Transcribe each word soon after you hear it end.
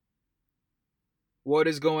What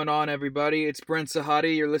is going on, everybody? It's Brent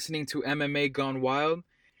Sahadi. You're listening to MMA Gone Wild.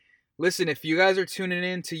 Listen, if you guys are tuning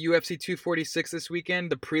in to UFC 246 this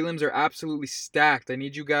weekend, the prelims are absolutely stacked. I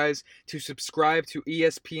need you guys to subscribe to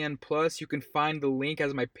ESPN Plus. You can find the link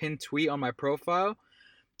as my pinned tweet on my profile.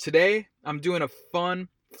 Today, I'm doing a fun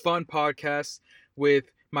podcast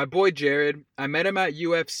with my boy Jared. I met him at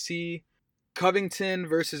UFC Covington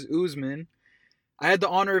versus Usman. I had the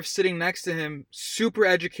honor of sitting next to him. Super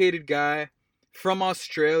educated guy from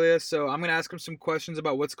Australia. So I'm going to ask him some questions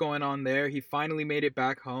about what's going on there. He finally made it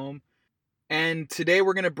back home. And today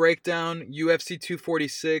we're going to break down UFC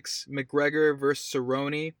 246, McGregor versus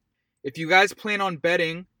Cerrone. If you guys plan on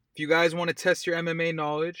betting, if you guys want to test your MMA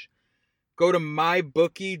knowledge, go to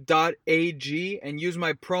mybookie.ag and use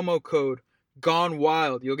my promo code Gone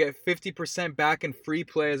Wild. You'll get 50% back in free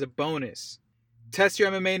play as a bonus. Test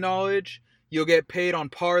your MMA knowledge. You'll get paid on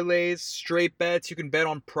parlays, straight bets. You can bet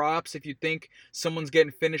on props. If you think someone's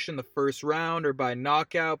getting finished in the first round or by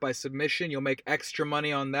knockout, by submission, you'll make extra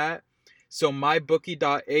money on that. So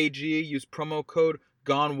mybookie.ag, use promo code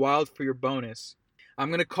Gone Wild for your bonus. I'm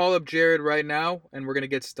going to call up Jared right now, and we're going to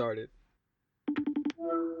get started.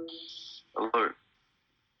 Hello.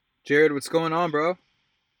 Jared, what's going on, bro?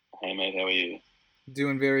 Hey, mate, how are you?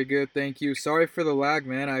 Doing very good, thank you. Sorry for the lag,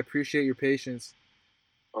 man. I appreciate your patience.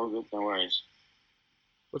 Oh, good, no worries.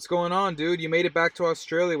 What's going on, dude? You made it back to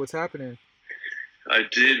Australia. What's happening? I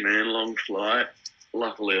did, man. Long flight.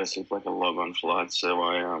 Luckily, I slept like a log on flight, so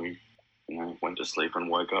I went to sleep and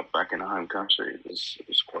woke up back in the home country. It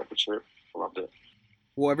was quite the trip. Loved it.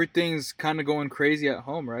 Well, everything's kind of going crazy at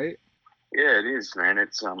home, right? Yeah, it is, man.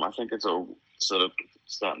 It's I think it's all sort of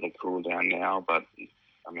starting to cool down now, but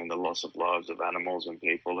I mean, the loss of lives of animals and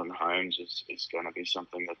people and homes is going to be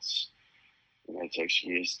something that's takes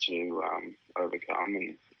years to overcome,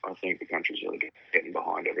 and I think the country's really getting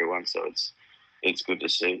behind everyone. So it's good to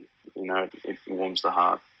see. It warms the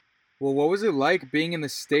heart. Well, what was it like being in the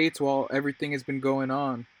States while everything has been going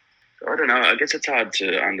on? I don't know. I guess it's hard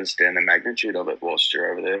to understand the magnitude of it whilst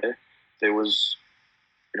you're over there. There was,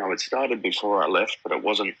 it started before I left, but it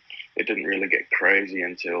wasn't. It didn't really get crazy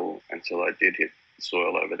until I did hit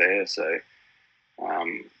soil over there. So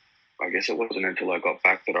um, I guess it wasn't until I got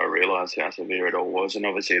back that I realised how severe it all was. And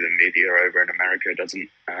obviously, the media over in America doesn't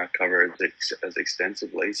cover it as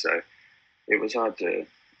extensively, so it was hard to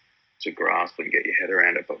grasp and get your head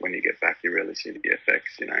around it. But when you get back, you really see the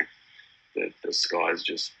effects. The sky's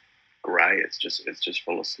just grey. It's just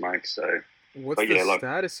full of smoke. So, What's but the yeah, like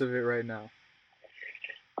status of it right now?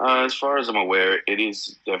 as far as I'm aware, it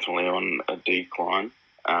is definitely on a decline.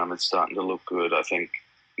 It's starting to look good. I think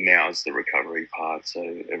now is the recovery part. So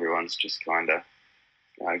everyone's just kind of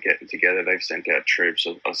getting together. They've sent out troops.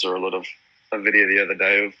 I saw a video the other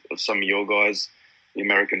day of some of your guys, the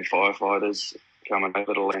American firefighters, coming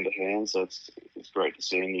over to lend a hand. So it's great to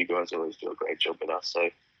see, and you guys always do a great job with us. So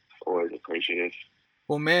always appreciative.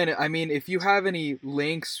 Well, man, I mean, if you have any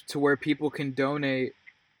links to where people can donate,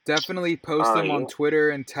 definitely post Oh them on yeah, Twitter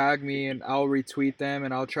and tag me, and I'll retweet them,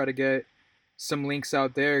 and I'll try to get some links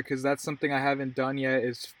out there because that's something I haven't done yet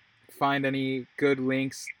is find any good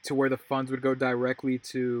links to where the funds would go directly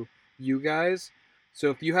to you guys.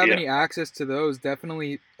 So if you have yeah. any access to those,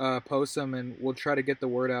 definitely post them, and we'll try to get the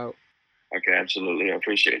word out. Okay, absolutely. I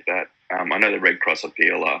appreciate that. I know the Red Cross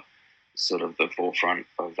Appeal are sort of the forefront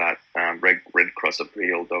of that.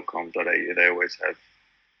 Redcrossappeal.com.au. They always have.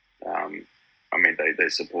 They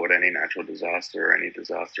support any natural disaster or any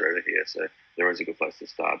disaster over here, so they're always a good place to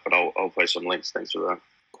start. But I'll post some links. Thanks for that.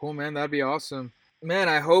 Cool, man. That'd be awesome. Man,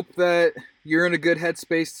 I hope that you're in a good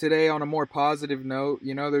headspace today on a more positive note.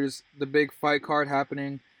 You know, there's the big fight card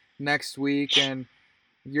happening next week, and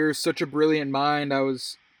you're such a brilliant mind. I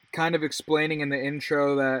was kind of explaining in the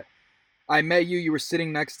intro that I met you. You were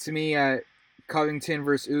sitting next to me at Covington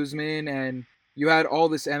versus Usman, and you had all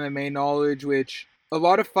this MMA knowledge, which a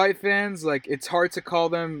lot of fight fans, like, it's hard to call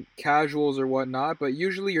them casuals or whatnot, but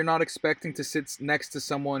usually you're not expecting to sit next to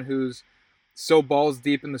someone who's so balls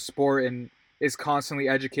deep in the sport and is constantly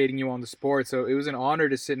educating you on the sport. So it was an honor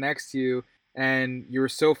to sit next to you, and you were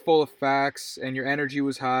so full of facts, and your energy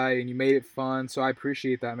was high, and you made it fun. So I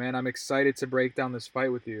appreciate that, man. I'm excited to break down this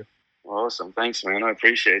fight with you. Awesome, thanks, man. I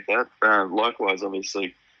appreciate that. Likewise,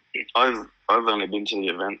 obviously, I've only been to the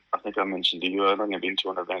event. I think I mentioned to you. I've only been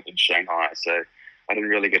to an event in Shanghai, so I didn't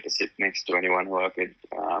really get to sit next to anyone who I could,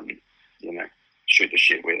 you know, shoot the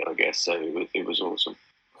shit with. I guess so. It was awesome.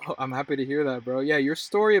 I'm happy to hear that, bro. Yeah, your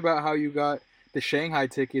story about how you got the Shanghai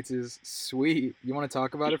tickets is sweet. You want to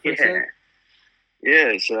talk about it for a Yeah, sec?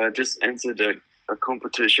 yeah. So I just entered a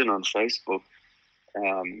competition on Facebook.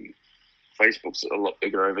 Um, Facebook's a lot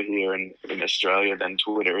bigger over here in Australia than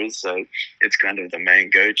Twitter is, so it's kind of the main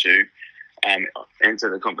go-to enter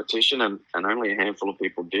the competition, and only a handful of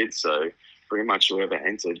people did. So pretty much whoever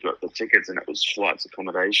entered got the tickets, and it was flights,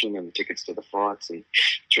 accommodation, and tickets to the fights, and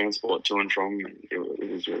transport to and from. And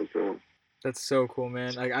it was really cool. That's so cool,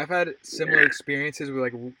 man. Like I've had similar experiences with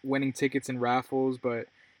like winning tickets and raffles, but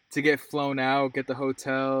to get flown out, get the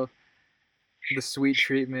hotel, the sweet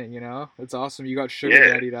treatment, it's awesome. You got sugar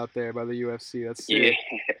daddied out there by the UFC. That's sick.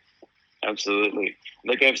 Yeah, absolutely.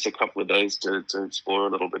 They gave us a couple of days to explore a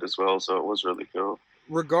little bit as well, so it was really cool.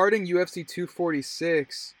 Regarding UFC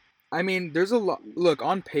 246, I mean, there's a lot. Look,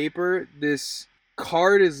 on paper, this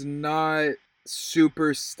card is not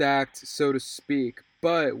super stacked, so to speak.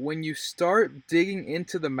 But when you start digging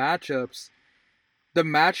into the matchups, the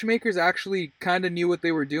matchmakers actually kind of knew what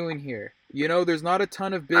they were doing here. There's not a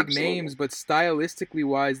ton of big names, but stylistically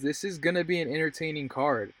wise, this is going to be an entertaining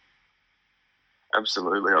card.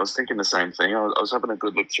 Absolutely. I was thinking the same thing. I was having a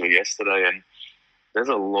good look through yesterday, and there's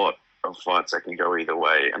a lot of fights that can go either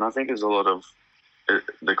way. And I think there's a lot of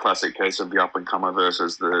the classic case of the up-and-comer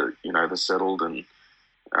versus the settled and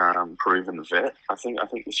proven vet. I think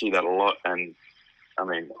you see that a lot, and I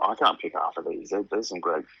mean, I can't pick half of these. There's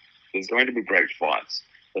going to be great fights.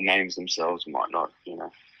 The names themselves might not,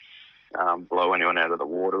 blow anyone out of the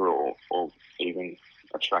water or even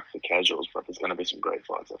attract the casuals, but there's going to be some great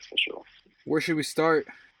fights, that's for sure. Where should we start?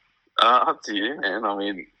 Up to you, man. I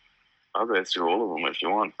mean, I'll go through all of them if you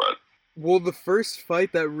want, but... Well, the first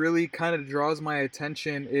fight that really kind of draws my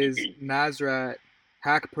attention is Nasrat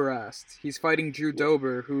Haqparast. He's fighting Drew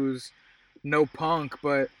Dober, who's no punk,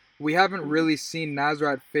 but we haven't really seen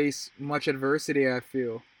Nasrat face much adversity, I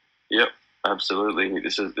feel. Yep, absolutely.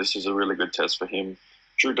 This is a really good test for him.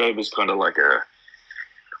 Drew Dober's kind of like a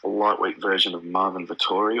lightweight version of Marvin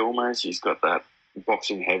Vettori almost. He's got that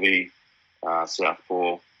boxing heavy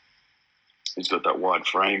southpaw. He's got that wide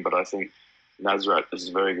frame, but I think Nasrat, this is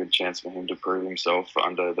a very good chance for him to prove himself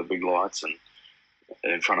under the big lights and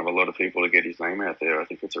in front of a lot of people to get his name out there. I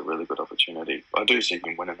think it's a really good opportunity. I do see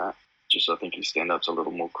him winning that. Just I think his stand-up's a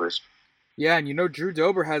little more crisp. Yeah, and Drew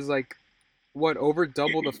Dober has over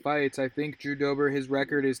double the fights. I think Drew Dober, his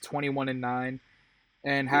record is 21-9.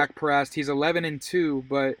 And Haqparast, he's 11-2,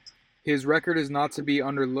 but his record is not to be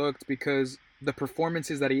underlooked because the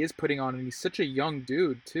performances that he is putting on, and he's such a young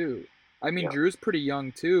dude too. I mean, Drew's pretty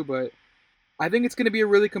young too, but I think it's going to be a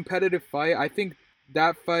really competitive fight. I think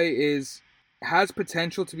that fight has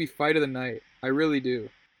potential to be fight of the night. I really do.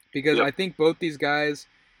 Because I think both these guys,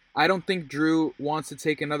 I don't think Drew wants to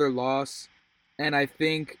take another loss, and I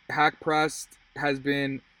think Haqparast has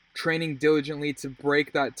been training diligently to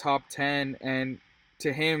break that top 10, and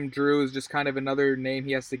to him, Drew is just kind of another name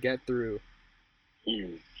he has to get through.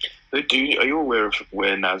 Are you aware of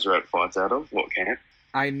where Nasrat fights out of? What camp?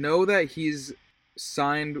 I know that he's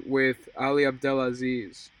signed with Ali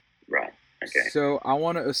Abdelaziz. Right. Okay. So I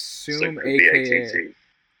want to assume so AKA.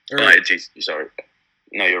 Sorry.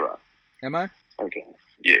 No, you're right. Am I? Okay.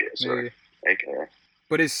 Yeah, sorry. Maybe. AKA.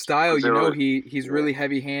 But his style, he's really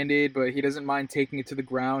heavy-handed, but he doesn't mind taking it to the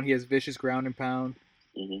ground. He has vicious ground and pound.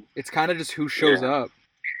 Mm-hmm. It's kind of just who shows up.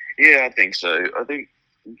 Yeah, I think so. I think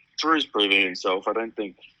Drew's proving himself. I don't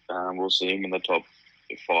think we'll see him in the top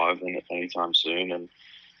 5 anytime soon. And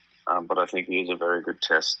but I think he is a very good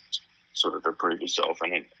test, sort of to prove yourself.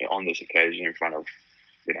 And on this occasion, in front of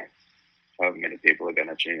however many people are going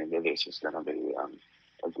to tune into this, it's going to be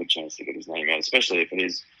a good chance to get his name out, especially if it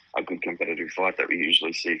is a good competitive fight that we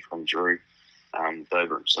usually see from Drew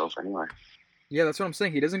Dober himself. Anyway. Yeah, that's what I'm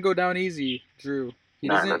saying. He doesn't go down easy, Drew. He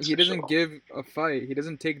doesn't give a fight. He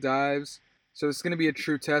doesn't take dives. So it's going to be a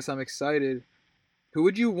true test. I'm excited. Who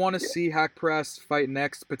would you want to see Haqparast fight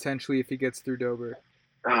next, potentially, if he gets through Dober?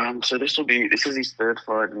 So this is his third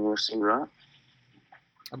fight in UFC, right?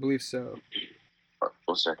 I believe so.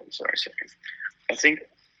 Or second. I think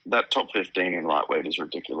that top 15 in lightweight is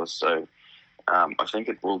ridiculous. So I think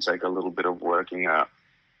it will take a little bit of working out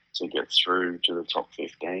to get through to the top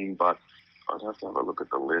 15, but I'd have to have a look at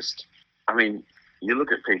the list. I mean, you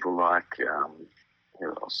look at people like, who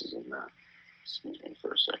else is in that? Excuse me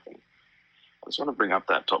for a second. I just want to bring up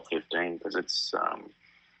that top 15 because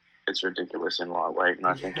it's ridiculous in lightweight, and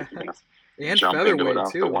I think if you're going to jump into it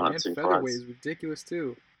after one or two fights. Featherweight is ridiculous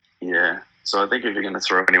too. Yeah, so I think if you're going to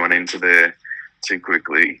throw anyone into there too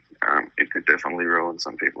quickly, it could definitely ruin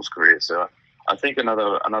some people's careers. So I think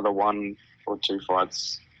another 1 or 2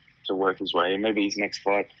 fights to work his way in. Maybe his next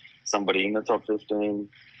fight, somebody in the top 15,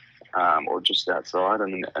 or just outside,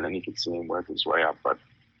 and then you could see him work his way up. But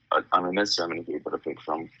I mean, there's so many people to pick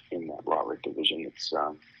from in that lightweight division. It's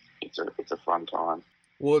a fun time.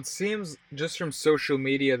 Well, it seems just from social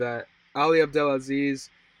media that Ali Abdelaziz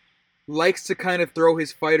likes to kind of throw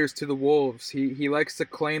his fighters to the wolves. He likes to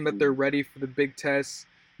claim that they're Mm, ready for the big tests,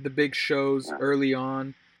 the big shows yeah. early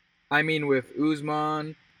on. I mean, with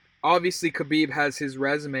Usman, obviously Khabib has his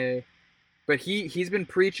resume, but he's been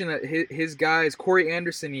preaching that his guys, Corey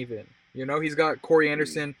Anderson even, he's got Corey Mm,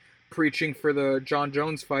 Anderson preaching for the John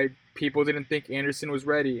Jones fight. People didn't think Anderson was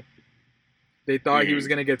ready. They thought he was mm.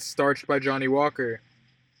 gonna get starched by Johnny Walker,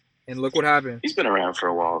 and look what happened. He's been around for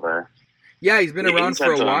a while though. Yeah, he's been around He's for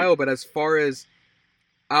had a time. while, but as far as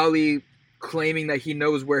Ali claiming that he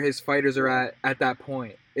knows where his fighters are at that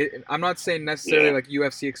point, I'm not saying necessarily Yeah, like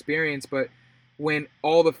UFC experience, but when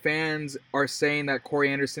all the fans are saying that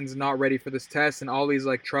Corey Anderson's not ready for this test, and Ali's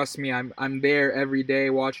like, "Trust me, I'm there every day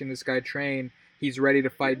watching this guy train. He's ready to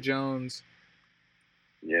fight Jones."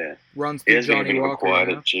 yeah. Runs He through has been a Johnny bit of a Walker, quiet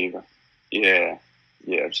achiever. Yeah,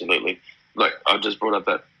 yeah, absolutely. Like I just brought up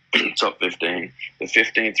that top 15. The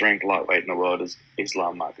 15th ranked lightweight in the world is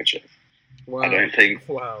Islam Makhachev. I Wow, don't think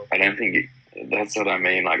wow. I don't think that's what I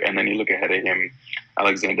mean. Like, and then you look ahead of him,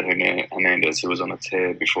 Alexander Hernandez, who was on a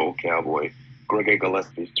tear before Cowboy. Gregor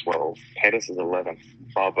Gillespie's 12. Pettis is 11.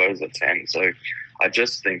 Barboza 10. So I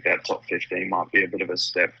just think that top 15 might be a bit of a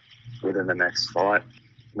step within the next fight.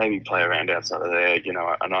 Maybe play around outside of there.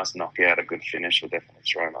 A nice knockout, a good finish will definitely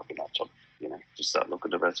throw him up in that top. Just start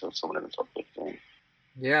looking to better someone in the top 15.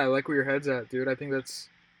 Yeah, I like where your head's at, dude. I think that's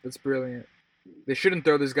brilliant. They shouldn't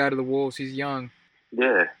throw this guy to the wolves. He's young.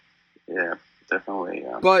 Yeah, yeah, definitely.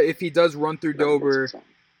 But if he does run through Dober, That's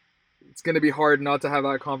it's going to be hard not to have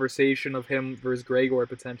that conversation of him versus Gregor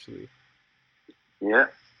potentially. yeah,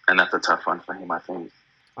 and that's a tough one for him, I think.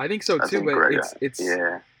 I think so I too, think but Gregor, it's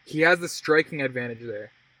yeah, he has the striking advantage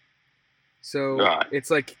there. So right, it's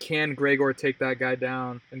like, can Gregor take that guy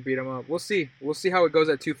down and beat him up? We'll see. We'll see how it goes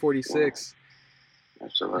at yeah, 246, and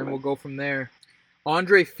absolutely. we'll go from there.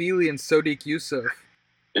 Andre Fili and Sodiq Yusuff.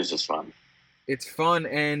 It's just fun. It's fun,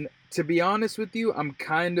 and to be honest with you, I'm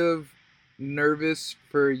kind of nervous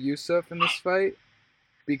for Yusuff in this fight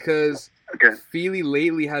because Okay. Fili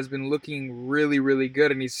lately has been looking really, really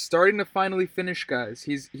good, and he's starting to finally finish guys.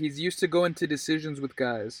 He's used to going to decisions with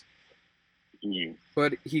guys, Mm.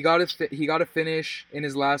 but he got a finish in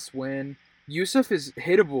his last win. Yusuff is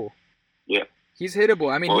hittable. Yeah. He's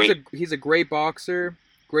hittable. I mean, Well, he's a great boxer,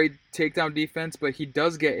 great takedown defense, but he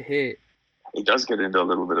does get hit. he does get into a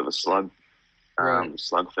little bit of a Right.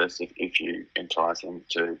 slugfest if you entice him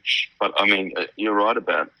to. But I mean, you're right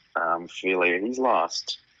about Feely. He's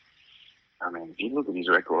lost. I mean, if you look at his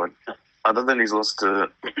record, other than he's lost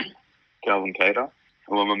to Calvin Cater,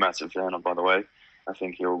 who I'm a massive fan of, by the way, I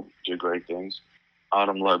think he'll do great things.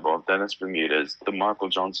 Artem Lobov, Dennis Bermudez, the Michael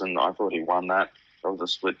Johnson. I thought he won that. That was a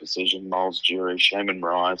split decision. Miles Jury, Shaman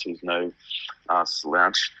Rise, who's no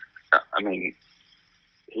slouch. I mean,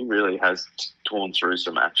 he really has torn through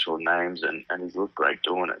some actual names, and he's looked great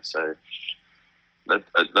doing it. So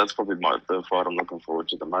that's probably the fight I'm looking forward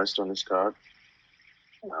to the most on this card.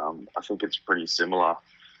 I think it's pretty similar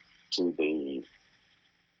to the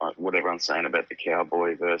what everyone's saying about the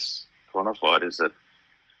Cowboy versus Conor fight. Is that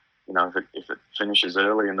if it finishes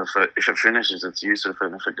early and if it finishes, it's Yusuf,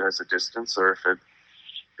 and if it goes a distance, or if it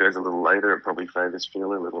goes a little later, it probably favors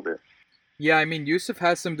Feely a little bit. Yeah, I mean, Yusuf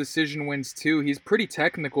has some decision wins too. He's pretty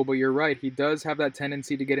technical, but you're right. He does have that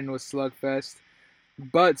tendency to get into a slugfest.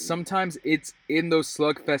 But sometimes it's in those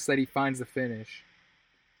slugfests that he finds the finish.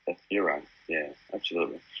 You're right. Yeah,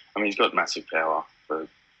 absolutely. I mean, he's got massive power for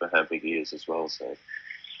how big he is as well. So,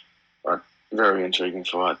 but very intriguing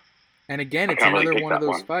fight. And again, I it's can't really another pick one of that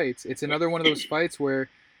those one. fights. It's another one of those fights where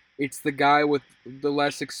it's the guy with the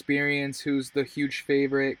less experience who's the huge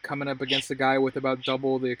favorite coming up against the guy with about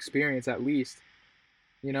double the experience at least.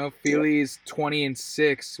 Yeah, Fili's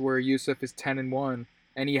 20-6, where Yusuf is 10-1,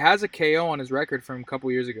 and he has a KO on his record from a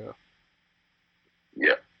couple years ago.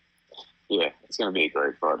 yeah, yeah. It's going to be a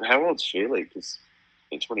great fight. How old's Feely? Because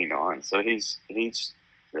he's 29, so he's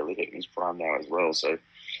really hitting his prime now as well. So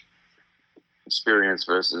experience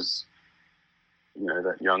versus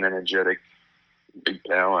that young, energetic, big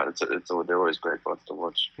power. They're always great fights to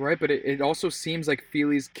watch. Right, but it also seems like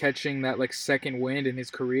Fili's catching that like second wind in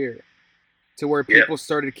his career, to where Yeah. people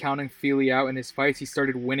started counting Fili out in his fights. He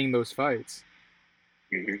started winning those fights.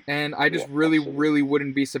 Mm-hmm. And I just Yeah, really, absolutely. really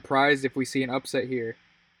wouldn't be surprised if we see an upset here.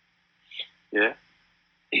 Yeah,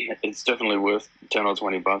 it's definitely worth $10 or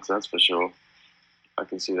 $20. That's for sure. I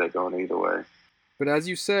can see that going either way. But as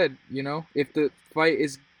you said, if the fight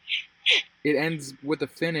it ends with a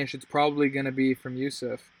finish, it's probably going to be from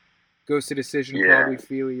Yusuf. Goes to decision, Yeah, probably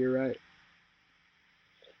Fili. You're right.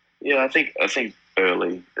 yeah. I think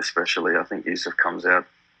early, especially. I think Yusuf comes out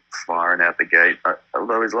firing out the gate.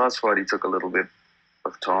 Although his last fight, he took a little bit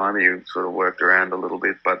of time. He sort of worked around a little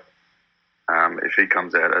bit, but if he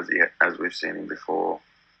comes out as we've seen him before,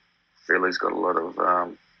 I feel he's got a lot of.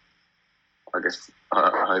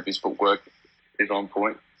 I hope his footwork is on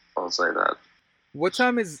point. I'll say that. What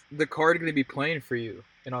time is the card going to be playing for you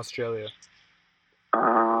in Australia?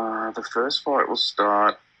 The first fight will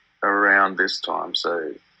start around this time,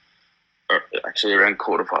 so actually around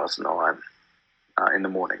 9:15 in the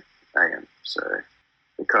morning a.m. So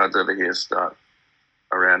the cards over here start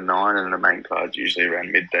around 9, and the main card's usually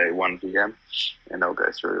around midday 1 p.m. and they'll go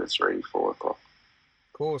through to 3-4 o'clock.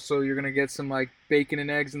 Cool. So you're gonna get some like bacon and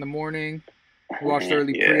eggs in the morning, watch the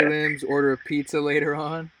early prelims, order a pizza later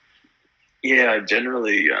on. Yeah,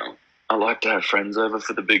 generally I like to have friends over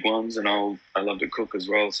for the big ones, and I love to cook as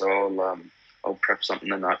well. So I'll prep something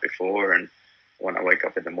the night before, and when I wake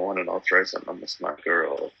up in the morning, I'll throw something on the smoker,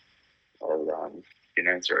 or I'll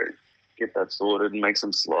get that sorted and make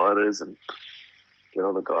some sliders and get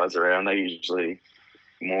all the guys around. They're usually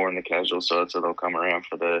more on the casual side, so they'll come around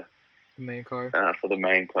for the main card. For the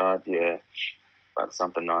main card, yeah. But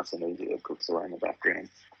something nice and easy that cooks away in the background.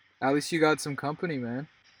 At least you got some company, man.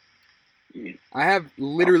 Yeah. I have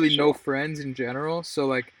literally no friends in general, so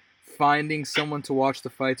like finding someone to watch the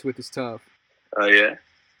fights with is tough. Oh yeah.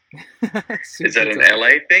 Is that an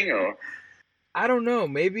LA thing or? I don't know.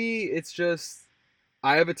 Maybe it's just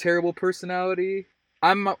I have a terrible personality.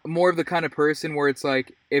 I'm more of the kind of person where it's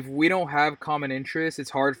like if we don't have common interests,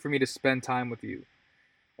 it's hard for me to spend time with you.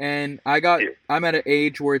 And I'm at an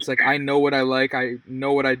age where it's like I know what I like, I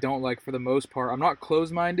know what I don't like for the most part. I'm not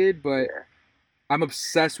closed-minded, but I'm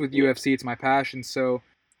obsessed with UFC. It's my passion. So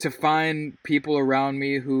to find people around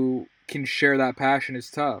me who can share that passion is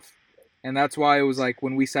tough. And that's why it was like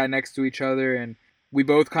when we sat next to each other and we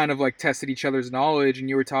both kind of like tested each other's knowledge, and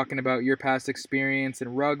you were talking about your past experience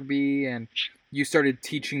in rugby, and you started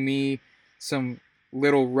teaching me some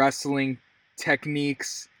little wrestling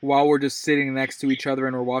techniques while we're just sitting next to each other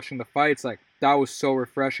and we're watching the fights. Like that was so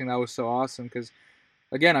refreshing. That was so awesome because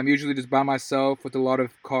again, I'm usually just by myself with a lot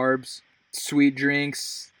of carbs, sweet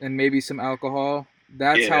drinks, and maybe some alcohol.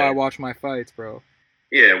 That's how I watch my fights, bro.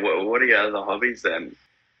 Yeah, what are your other hobbies then?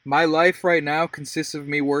 My life right now consists of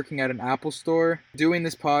me working at an Apple store, doing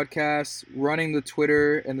this podcast, running the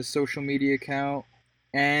Twitter and the social media account,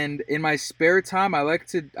 and in my spare time I like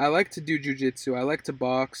to do jiu-jitsu. I like to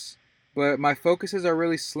box, but my focuses are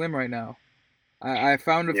really slim right now. I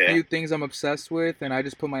found a few things I'm obsessed with, and I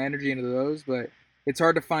just put my energy into those, but it's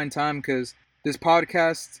hard to find time because this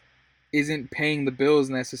podcast isn't paying the bills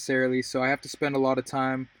necessarily, so I have to spend a lot of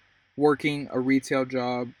time working a retail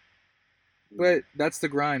job. But that's the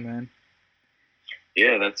grind, man.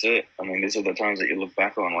 Yeah, that's it. I mean, these are the times that you look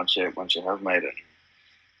back on once you have made it.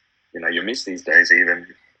 You know, you miss these days even.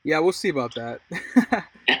 Yeah, we'll see about that.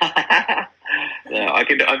 Yeah, I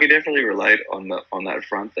could definitely relate on that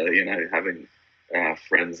front though. You know, having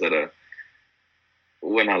friends that are,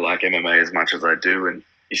 when I like MMA as much as I do, and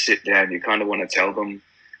you sit down, you kind of want to tell them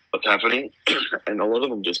what's happening, and a lot of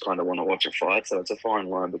them just kind of want to watch a fight. So it's a fine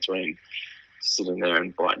line between sitting there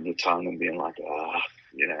and biting your tongue and being like,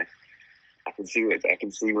 you know, I can see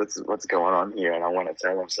what's going on here, and I want to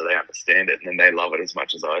tell them so they understand it, and then they love it as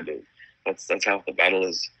much as I do. That's half the battle.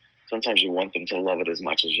 Is sometimes you want them to love it as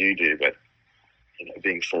much as you do, but you know,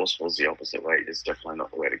 being forceful is the opposite way. It's definitely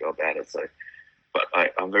not the way to go about it. So, but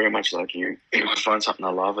I'm very much like you. I find something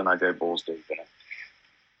I love and I go balls deep in it.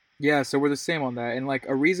 Yeah, so we're the same on that. And like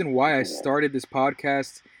a reason why I started this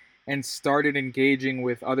podcast and started engaging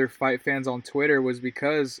with other fight fans on Twitter was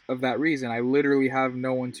because of that reason. I literally have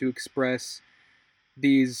no one to express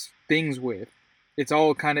these things with. It's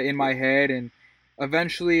all kind of in my head, and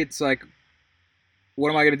eventually it's like, what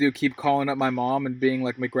am I going to do? Keep calling up my mom and being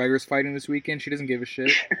like, McGregor's fighting this weekend? She doesn't give a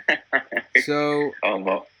shit. So...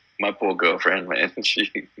 Oh, my poor girlfriend, man. She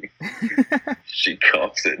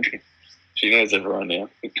coughs it. She knows everyone now.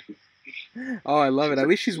 Oh, I love it. At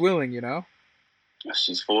least she's willing, you know?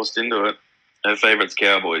 She's forced into it. Her favorite's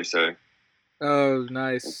Cowboy, so... Oh,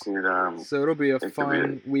 nice. So it'll be a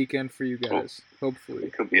fun weekend for you guys, hopefully.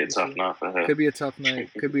 It could be a tough night for her. Could be a tough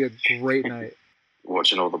night. Could be a great night.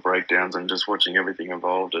 Watching all the breakdowns and just watching everything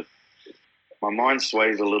involved. My mind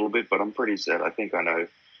sways a little bit, but I'm pretty set. I think I know.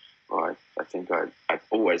 I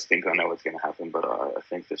always think I know what's going to happen, but I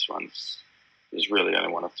think there's really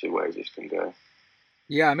only one of two ways this can go.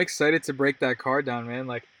 Yeah, I'm excited to break that card down, man.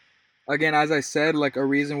 Like, again, as I said, like a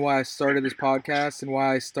reason why I started this podcast and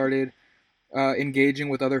why I started engaging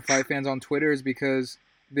with other fight fans on Twitter is because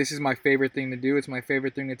this is my favorite thing to do. It's my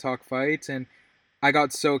favorite thing to talk fights, and I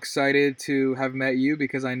got so excited to have met you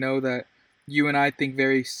because I know that you and I think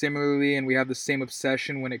very similarly and we have the same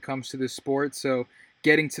obsession when it comes to this sport. So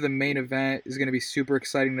getting to the main event is going to be super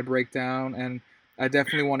exciting to break down, and I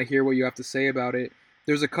definitely want to hear what you have to say about it.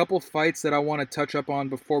 There's a couple fights that I want to touch up on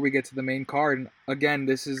before we get to the main card. And again,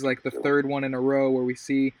 this is like the third one in a row where we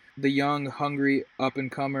see the young, hungry up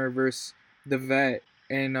and comer versus the vet,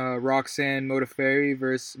 and Roxanne Modafferi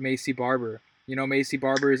versus Macy Barber. You know, Macy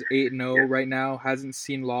Barber is 8-0 Yeah. right now, hasn't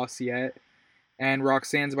seen loss yet, and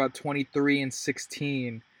Roxanne's about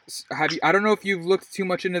 23-16. Have you? I don't know if you've looked too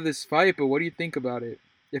much into this fight, but what do you think about it?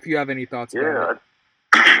 If you have any thoughts about it.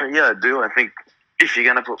 Yeah, I do. I think if you're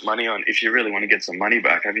going to put money on, if you really want to get some money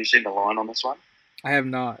back, have you seen the line on this one? I have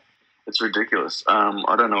not. It's ridiculous.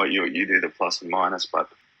 I don't know what you do, the plus and minus, but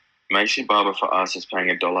Macy Barber for us is paying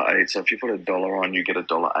 $1.08. So if you put $1 on, you get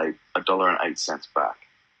 $1.08 back,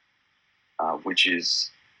 which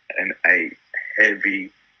is a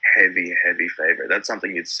heavy, heavy favorite. That's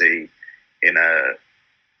something you'd see in a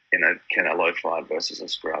Canelo fight versus a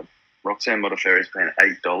scrub. Roxanne Modafferi is paying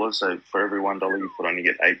 $8, so for every $1 you put on, you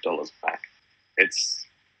get $8 back.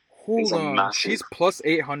 Hold on, massive, she's plus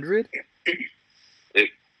 800.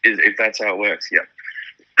 If that's how it works, yeah.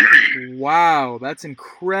 Wow, that's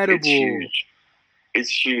incredible. It's huge. It's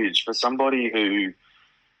huge for somebody who,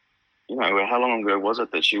 how long ago was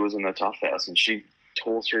it that she was in the tough house and she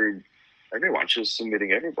tore through everyone? She was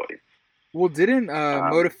submitting everybody. Well, didn't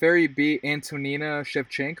Modafferi beat Antonina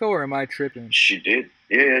Shevchenko, or am I tripping? She did.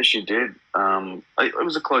 Yeah, she did. It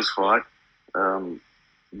was a close fight,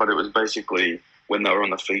 but it was basically when they were on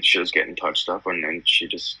the feet, she was getting touched up, and then she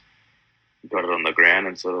just got it on the ground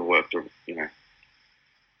and sort of worked,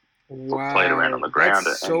 wow, played around on the ground.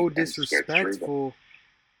 That's so disrespectful.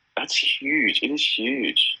 That's huge. It is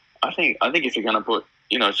huge. I think if you're going to put,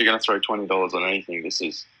 if you're going to throw $20 on anything, this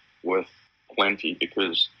is worth plenty,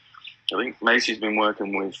 because I think Macy's been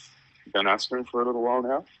working with Ben Askren for a little while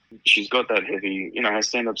now. She's got that heavy, her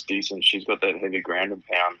stand-up's decent. She's got that heavy ground and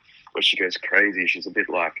pound where she goes crazy. She's a bit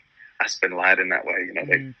like Aspen Ladd in that way.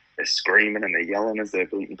 They're screaming and they're yelling as they're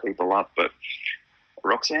beating people up. But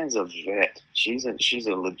Roxanne's a vet. She's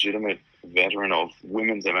a legitimate veteran of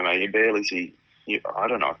women's MMA. You barely see, I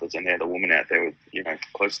don't know if there's any other woman out there with,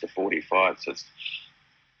 close to 45. So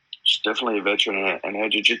she's definitely a veteran, and her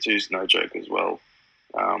jiu-jitsu's no joke as well.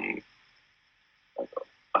 I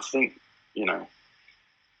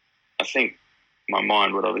think my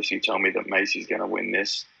mind would obviously tell me that Macy's going to win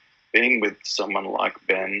this. Being with someone like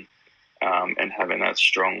Ben, and having that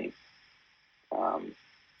strong,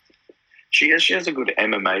 she has a good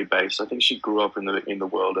MMA base. I think she grew up in the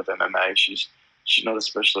world of MMA. She's not a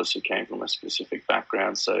specialist who came from a specific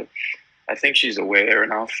background, so I think she's aware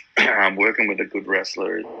enough. Working with a good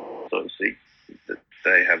wrestler, obviously, that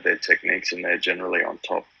they have their techniques and they're generally on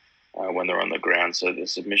top when they're on the ground, so the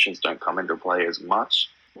submissions don't come into play as much.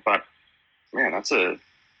 But man, for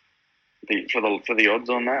the odds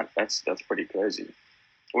on that, that's pretty crazy.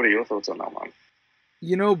 What are your thoughts on that one?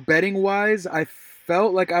 Betting wise, I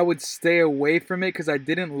felt like I would stay away from it because I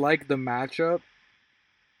didn't like the matchup.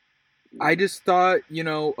 I just thought,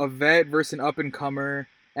 a vet versus an up and comer,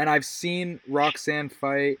 and I've seen Roxanne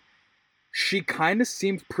fight. She kind of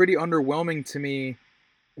seemed pretty underwhelming to me.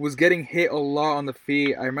 Was getting hit a lot on the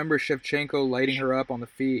feet. I remember Shevchenko lighting her up on the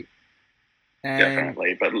feet. And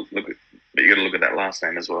definitely, but you got to look at that last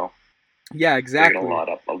name as well. Yeah, exactly. They're going to light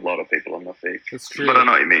up a lot of people on the feet. That's true. But I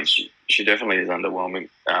know what you mean. She definitely is underwhelming.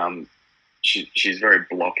 She's very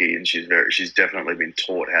blocky, and she's definitely been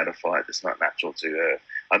taught how to fight. It's not natural to her.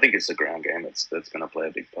 I think it's the ground game that's going to play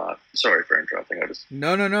a big part. Sorry for interrupting.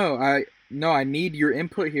 No. I need your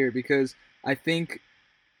input here because I think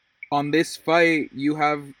on this fight you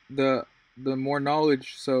have the more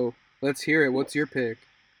knowledge. So let's hear it. What's your pick?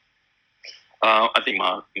 I think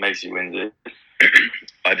Macy wins it.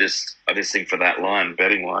 I just think for that line,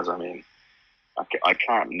 betting wise, I mean, I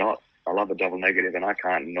can't not. I love a double negative, and I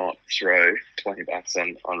can't not throw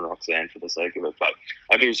 $20 on Roxanne for the sake of it. But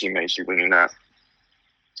I do see Macy winning that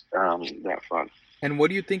fight. And what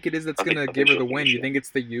do you think it is that's going to give her the win? You think it's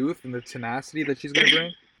the youth and the tenacity that she's going to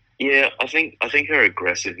bring? Yeah, I think her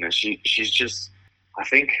aggressiveness. She's just. I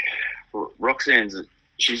think Roxanne's.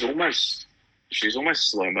 She's almost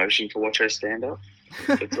slow motion to watch her stand up.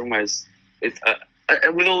 It's almost. It's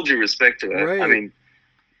with all due respect to her. Right.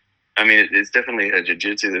 I mean, it's definitely her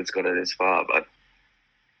jiu-jitsu that's got her this far, but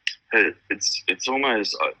it's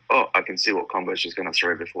almost, I can see what combo she's going to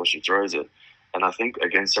throw before she throws it. And I think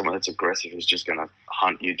against someone that's aggressive who's just going to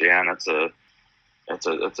hunt you down, it's a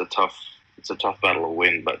tough battle to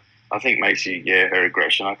win. But I think Macy, her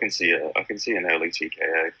aggression, I can see an early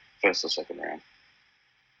TKO, first or second round.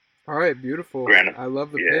 All right, beautiful. Ground, I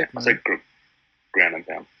love the yeah, pick, I say man. ground and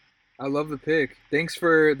pound. I love the pick. Thanks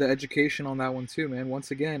for the education on that one too, man.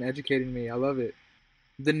 Once again, educating me. I love it.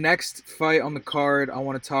 The next fight on the card I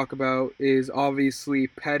want to talk about is obviously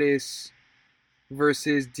Pettis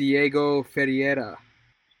versus Diego Ferreira.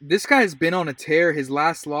 This guy's been on a tear. His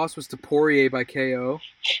last loss was to Poirier by KO.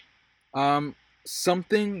 Um,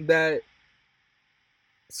 something that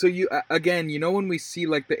so you again, you know when we see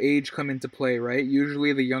like the age come into play, right?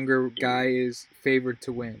 Usually the younger guy Mm, is favored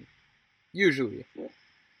to win. Usually. yeah.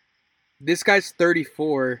 This guy's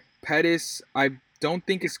 34. Pettis, I don't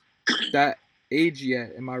think is that age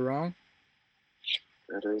yet. Am I wrong?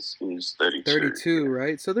 That is 32. 32, Yeah.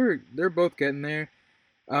 right? So they're both getting there.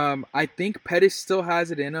 I think Pettis still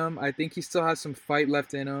has it in him. I think he still has some fight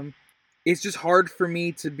left in him. It's just hard for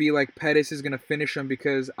me to be like Pettis is gonna finish him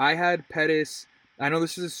because I had Pettis. I know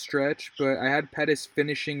this is a stretch, but I had Pettis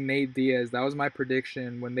finishing Nate Diaz. That was my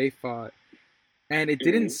prediction when they fought, and it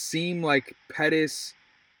didn't Mm, seem like Pettis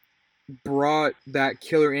brought that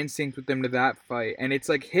killer instinct with them to that fight. And it's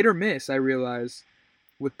like hit or miss. I realize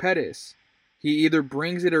with Pettis, he either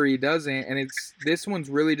brings it or he doesn't, and it's this one's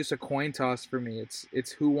really just a coin toss for me.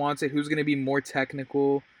 It's who wants it, who's gonna be more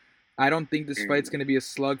technical. I don't think this fight's mm, gonna be a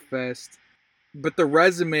slugfest. But the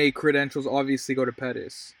resume credentials obviously go to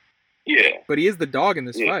Pettis. yeah, But he is the dog in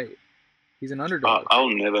this yeah. fight. He's an underdog. I'll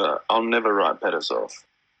never write Pettis off.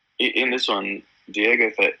 In this one, Diego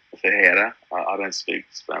Ferreira. I don't speak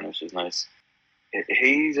Spanish. His nice.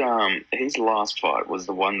 He's his last fight was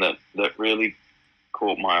the one that really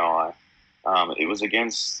caught my eye. It was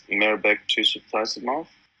against Mirabek Tusimov.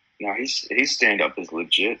 Now his stand up is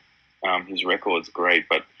legit. His record's great,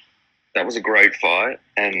 but that was a great fight,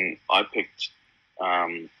 and I picked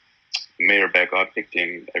um, Mirabek. I picked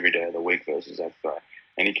him every day of the week versus that guy,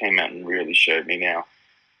 and he came out and really showed me. Now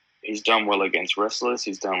he's done well against wrestlers.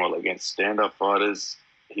 He's done well against stand-up fighters.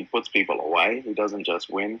 He puts people away. He doesn't just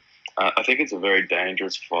win. I think it's a very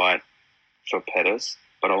dangerous fight for Pettis,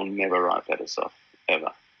 but I'll never write Pettis off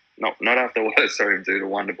ever. Not after what I saw him do to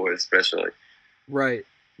Wonderboy, especially. Right.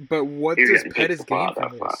 But what He was does getting Pettis picked gain apart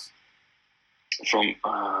from that fight. this? From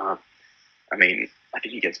I mean, I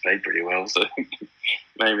think he gets paid pretty well, so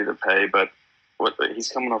maybe the pay. But what he's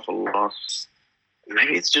coming off a loss.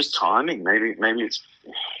 Maybe it's just timing. Maybe it's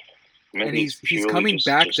And maybe it's he's purely coming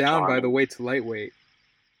back just down by the timing. way to lightweight.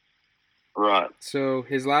 Right. So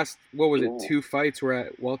his last what was it, Yeah. 2 fights were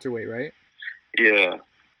at welterweight, right? Yeah.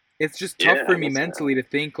 It's just tough Yeah. for I me guess. mentally to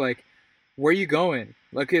think like, where are you going?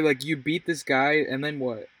 Okay, like you beat this guy, and then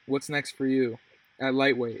what? What's next for you at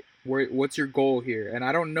lightweight? What's your goal here? And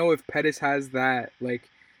I don't know if Pettis has that. Like,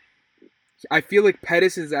 I feel like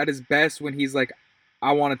Pettis is at his best when he's like,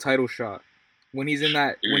 I want a title shot. When he's in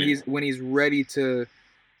that, Mm, when he's ready to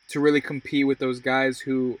really compete with those guys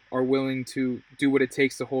who are willing to do what it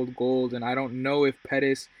takes to hold gold. And I don't know if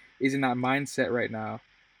Pettis is in that mindset right now.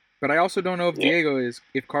 But I also don't know yeah.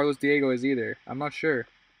 if Carlos Diego is either. I'm not sure.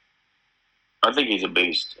 I think he's a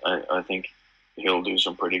beast. I think he'll do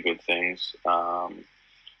some pretty good things.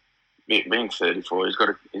 Being 34,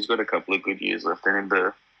 he's got a couple of good years left in him.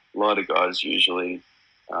 The lighter guys usually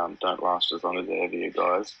don't last as long as the heavier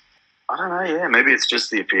guys. I don't know. Yeah, maybe it's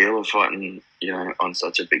just the appeal of fighting, on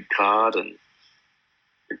such a big card, and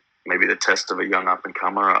maybe the test of a young up and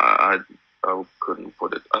comer. I couldn't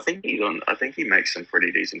put it. I think he's on. I think he makes some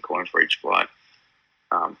pretty decent coin for each fight.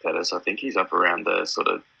 Pettis. I think he's up around the sort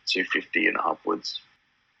of 250 and upwards,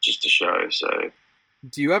 just to show. So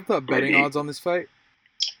Do you have the betting maybe odds on this fight?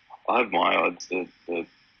 I have my odds the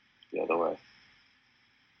other way.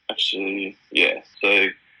 Actually, yeah. So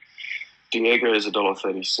Diego is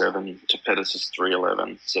 $1.37 to Pettis is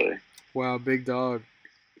 3.11. So Wow, big dog.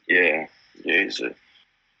 yeah, yeah. It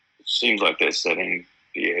seems like they're setting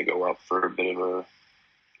Diego up for a bit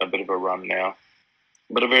of a run now,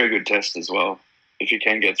 but a very good test as well. If you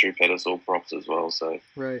can get through Pettis, all props as well. So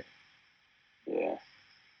Right. yeah,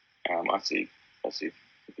 I see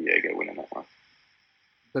Diego winning that one.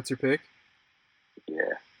 That's your pick?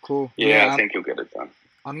 Yeah, Cool. yeah. I I'm think he'll get it done.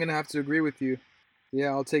 I'm gonna have to agree with you. Yeah,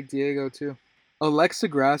 I'll take Diego too. Alexa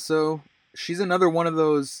Grasso, she's another one of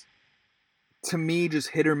those to me just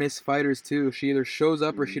hit or miss fighters too. She either shows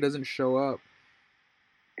up or she Mm-hmm. doesn't show up.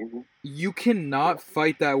 Mm-hmm. You Yeah, cannot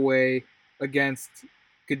fight that way against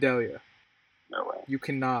Gadelia. no way. You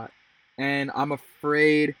cannot. And I'm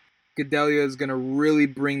afraid Gadelia is going to really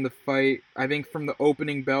bring the fight. I think from the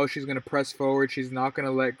opening bell, she's going to press forward. She's not going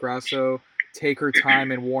to let Grasso take her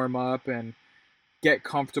time and warm up and get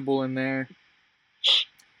comfortable in there.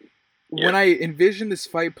 Yeah, When I envision this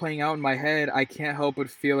fight playing out in my head, I can't help but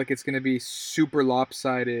feel like it's going to be super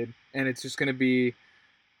lopsided and it's just going to be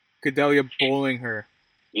Gadelia bowling her.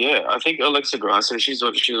 Yeah, I think Alexa Grasso, she's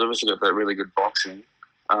obviously got that really good boxing.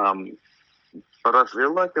 Um, but I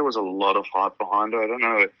feel like there was a lot of hype behind her. I don't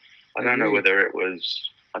know. I I don't know agree. whether it was.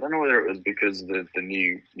 I don't know whether it was because of the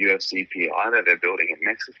new UFC PI that they're building in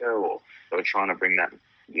Mexico, or they were trying to bring that,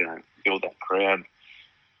 build that crowd.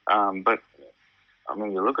 But I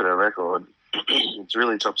mean, you look at her record; it's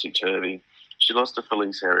really topsy turvy. She lost to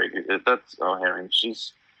Felice Herrig. That's Herring.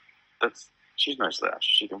 She's no slouch.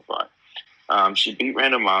 She can fight. She beat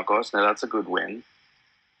Randa Marcos. Now that's a good win.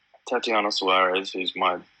 Tatiana Suarez, who's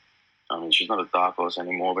I mean, she's not a dark horse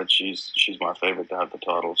anymore, but she's my favorite to have the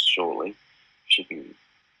title. Surely, she can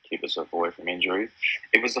keep herself away from injury.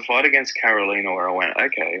 It was the fight against Carolina where I went,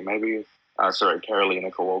 okay, maybe.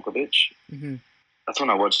 Karolina Kowalkiewicz. Hmm. That's when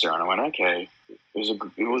I watched her and I went, okay,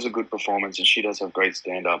 it was a good performance, and she does have great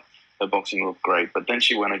stand up. Her boxing looked great, but then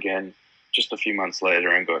she went again just a few months later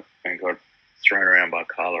and got thrown around by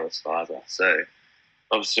Carla Esparza. So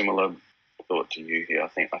of similar thought to you here. I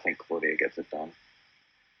think Claudia gets it done.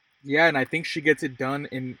 Yeah, and I think she gets it done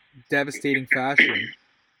in devastating fashion.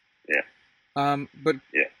 Yeah, But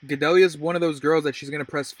yeah. Gadelia's one of those girls that she's going to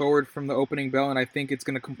press forward from the opening bell, and I think it's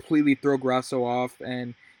going to completely throw Grasso off.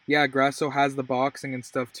 And yeah, Grasso has the boxing and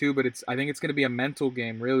stuff too, but I think it's going to be a mental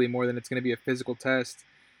game really more than it's going to be a physical test.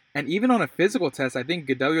 And even on a physical test, I think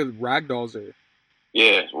Gadelia ragdolls her.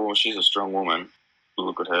 Yeah, well, she's a strong woman.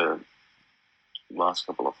 Look at her last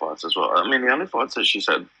couple of fights as well. I mean, the only fights that she's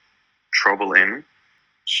had trouble in,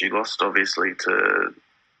 she lost obviously to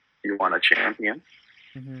Joanna Champion.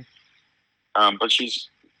 Mm-hmm. But she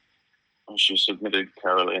submitted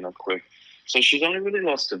Carolina quick. So she's only really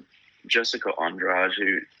lost to Jessica Andrade,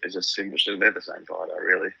 who is a similar. They're the same fighter,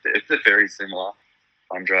 really. They're very similar.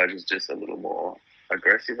 Andrade is just a little more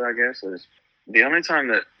aggressive, I guess. The only time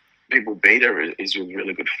that people beat her is with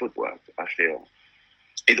really good footwork, I feel.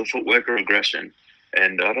 Either footwork or aggression.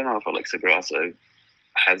 And I don't know if Alexa Grasso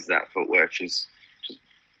has that footwork. She's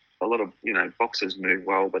a lot of boxers move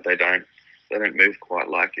well, but they don't move quite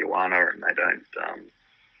like Joanna, and they don't.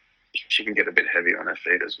 She can get a bit heavy on her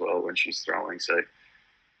feet as well when she's throwing. So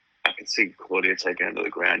I can see Claudia taking her to the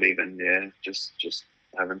ground, even just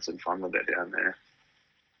having some fun with her down there.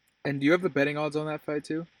 And do you have the betting odds on that fight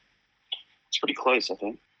too? It's pretty close, I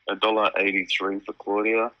think. $1.83 for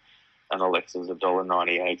Claudia, and Alexa's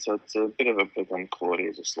 $1.98. So it's a bit of a pick on Claudia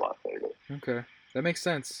as a slight favorite. Okay, that makes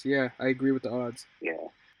sense. Yeah, I agree with the odds. Yeah,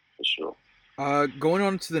 for sure. Going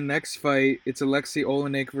on to the next fight, it's Alexei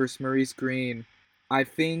Olenek versus Maurice Green. I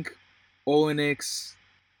think Olenik's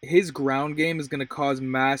his ground game is going to cause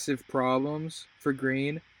massive problems for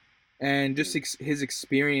Green, and just his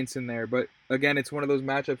experience in there. But again, it's one of those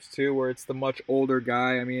matchups too where it's the much older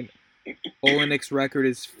guy. I mean, Olenik's record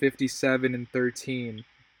is 57-13,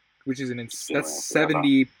 which is that's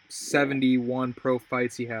 71 pro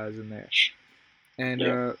fights he has in there.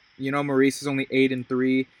 And Maurice is only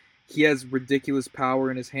 8-3. He has ridiculous power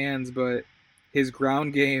in his hands, but his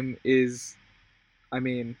ground game is, I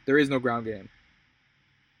mean, there is no ground game.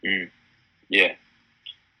 Yeah,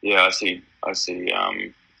 yeah. I see.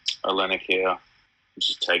 Olenek here,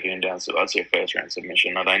 just taking him down. So I'd see a first round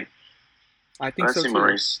submission. I think so see too.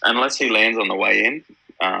 Maurice unless he lands on the way in,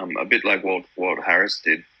 a bit like Walt Harris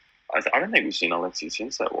did. I don't think we've seen Alexei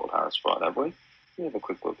since that Walt Harris fight, have we? Let me have a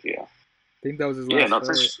quick look here. I think that was his last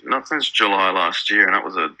fight. Not since July last year, and that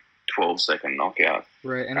was a 12-second knockout.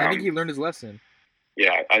 Right, and I think he learned his lesson.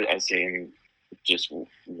 Yeah, I see him just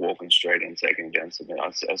walking straight in, taking him down.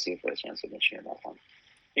 I see a first round submission in that one.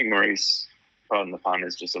 I think Maurice, pardon the pun,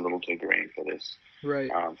 is just a little too green for this. Right.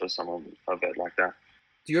 For someone a bet like that.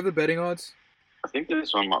 Do you have the betting odds? I think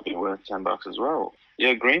this one might be worth $10 as well.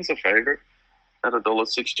 Yeah, Green's a favorite at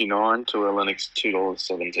 $1.69 to Olenek's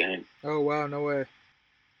 $2.17. Oh wow, no way.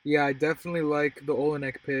 Yeah, I definitely like the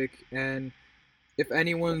Olenek pick, and if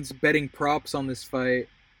anyone's betting props on this fight,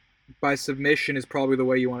 by submission is probably the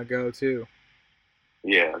way you want to go too.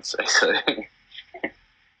 Yeah, I'd say so. How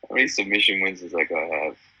many submission wins does that guy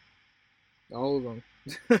have? All of them.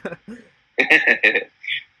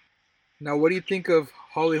 Now, what do you think of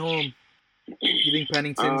Holly Holm? You think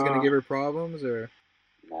Pennington's going to give her problems, or?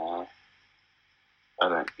 Nah, I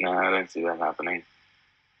don't see that happening.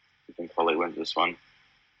 I think Holly wins this one.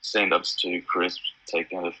 Stand-up's too crisp.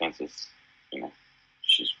 Takedown defenses,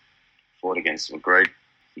 she's fought against some great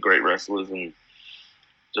wrestlers and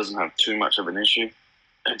doesn't have too much of an issue.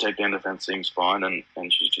 And takedown defense seems fine, and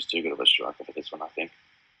she's just too good of a striker for this one, I think.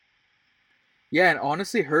 Yeah, and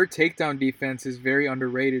honestly, her takedown defense is very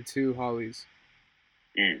underrated too, Holly's.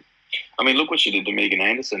 I mean, look what she did to Megan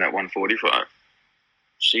Anderson at 145.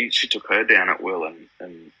 She took her down at will, and I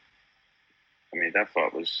mean, that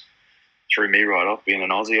fight was threw me right off being an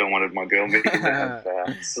Aussie. I wanted my girl meeting to have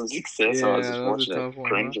some success. Yeah, I was just that was a watching it, tough one,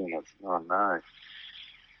 cringing. Oh no.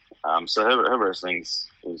 So her wrestling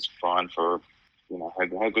is fine for,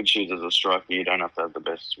 how good she is as a striker. You don't have to have the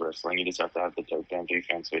best wrestling. You just have to have the takedown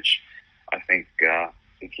defense, which I think the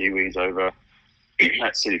Kiwis over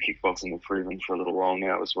at City Kickboxing have proven for a little while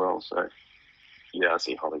now as well. So yeah, I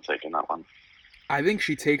see Holly taking that one. I think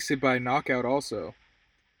she takes it by knockout also.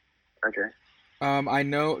 Okay. I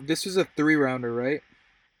know this was a 3-rounder, right?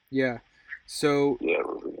 Yeah. So, Yeah.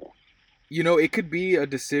 it could be a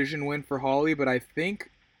decision win for Holly, but I think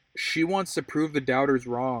she wants to prove the doubters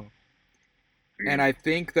wrong. And I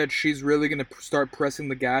think that she's really going to start pressing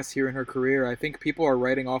the gas here in her career. I think people are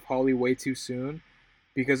writing off Holly way too soon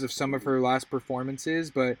because of some of her last performances.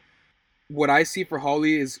 But what I see for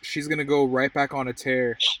Holly is she's going to go right back on a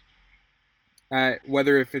tear at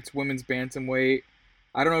whether if it's women's bantamweight.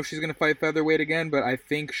 I don't know if she's going to fight featherweight again, but I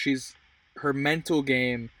think her mental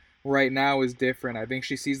game right now is different. I think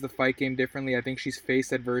she sees the fight game differently. I think she's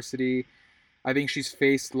faced adversity. I think she's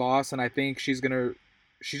faced loss, and I think she's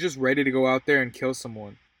just ready to go out there and kill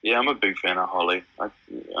someone. Yeah, I'm a big fan of Holly.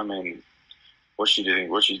 I mean, what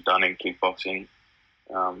she's done in kickboxing,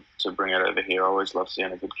 to bring it over here. I always love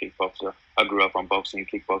seeing a good kickboxer. I grew up on boxing and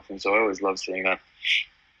kickboxing, so I always love seeing that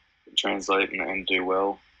translate and do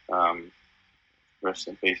well. Rest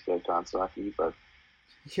in peace, Joe Kansaki, but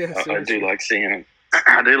yeah, I do like seeing him.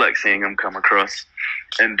 I do like seeing him come across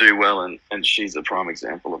and do well, and she's a prime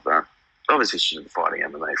example of that. Obviously, she's been fighting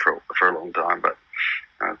MMA for a long time, but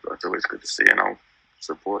it's always good to see, and I'll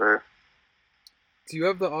support her. Do you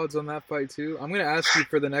have the odds on that fight too? I'm going to ask you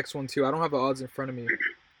for the next one too. I don't have the odds in front of me.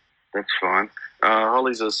 That's fine.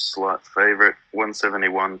 Holly's a slight favorite,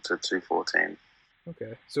 171 to 214.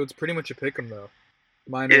 Okay, so it's pretty much a pick'em though,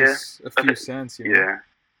 minus a few cents. Yeah,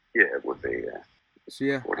 it would be. Yeah. So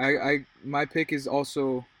yeah, I my pick is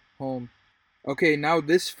also home. Okay, now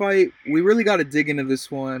this fight, we really got to dig into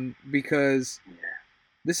this one because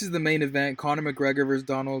this is the main event: Conor McGregor versus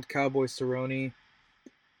Donald Cowboy Cerrone.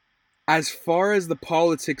 As far as the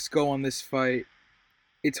politics go on this fight,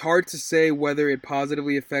 it's hard to say whether it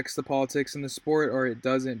positively affects the politics in the sport or it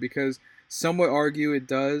doesn't, because some would argue it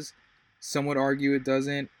does, some would argue it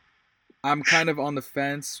doesn't. I'm kind of on the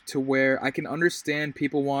fence to where I can understand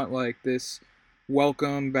people want like this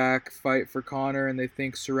welcome back fight for Conor and they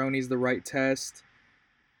think Cerrone's the right test.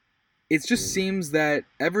 It just seems that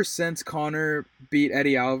ever since Conor beat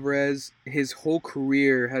Eddie Alvarez, his whole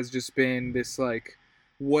career has just been this like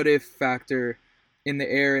what if factor in the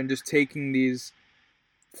air, and just taking these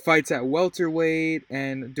fights at welterweight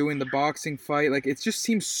and doing the boxing fight. Like, it just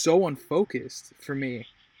seems so unfocused for me.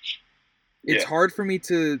 It's hard for me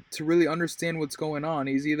to really understand what's going on.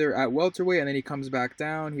 He's either at welterweight and then he comes back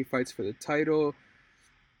down, he fights for the title.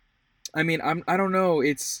 I mean, I don't know.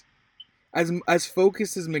 It's as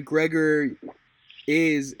focused as McGregor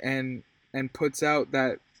is and puts out,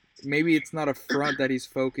 that maybe it's not a front that he's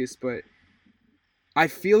focused, but I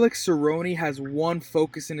feel like Cerrone has one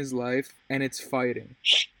focus in his life, and it's fighting.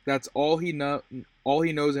 That's all he knows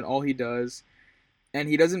and all he does. And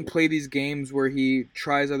he doesn't play these games where he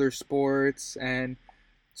tries other sports and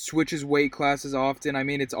switches weight classes often. I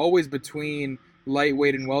mean, it's always between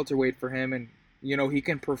lightweight and welterweight for him, and he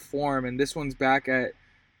can perform. And this one's back at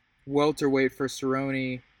welterweight for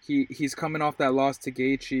Cerrone. He's coming off that loss to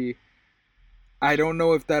Gaethje. I don't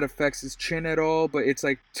know if that affects his chin at all, but it's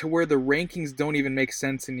like to where the rankings don't even make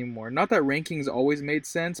sense anymore. Not that rankings always made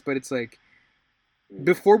sense, but it's like,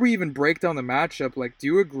 before we even break down the matchup, like, do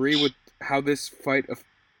you agree with how this fight,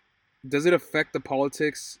 does it affect the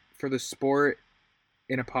politics for the sport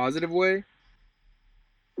in a positive way?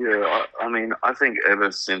 Yeah, I mean, I think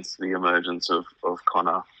ever since the emergence of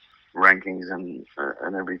Conor, rankings and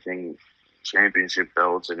everything, championship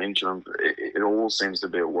belts and interim, it all seems to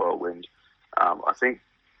be a whirlwind. I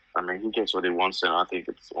mean, he gets what he wants, and I think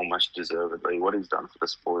it's almost deservedly. What he's done for the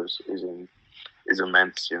sport is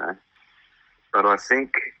immense, But I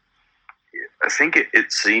think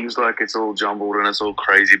it seems like it's all jumbled and it's all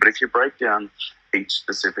crazy. But if you break down each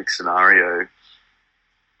specific scenario,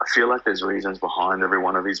 I feel like there's reasons behind every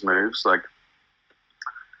one of his moves. Like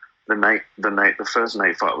the first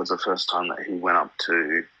Nate fight was the first time that he went up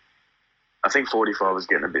to. I think 45 was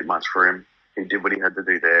getting a bit much for him. He did what he had to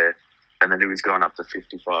do there. And then he was going up to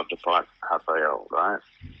 55 to fight Rafael, right?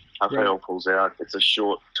 Rafael pulls out. It's a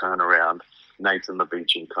short turnaround. Nate's on the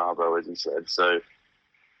beach in Cabo, as he said. So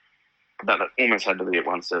that almost had to be at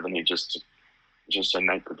 170 just so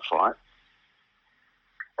Nate could fight.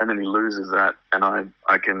 And then he loses that. And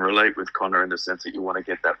I can relate with Conor in the sense that you want to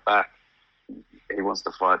get that back. he wants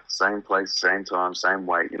to fight same place, same time, same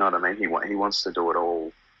weight. You know what I mean? He wants to do it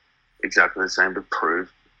all exactly the same to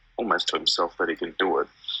prove almost to himself that he can do it.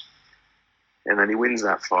 And then he wins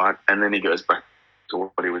that fight, and then he goes back to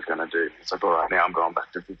what he was going to do. It's like, all right, now I'm going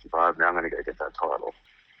back to 55. Now I'm going to go get that title.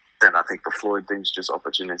 Then I think the Floyd thing's just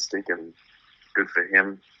opportunistic and good for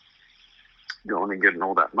him going and getting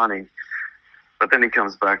all that money. But then he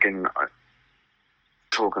comes back and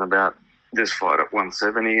talking about this fight at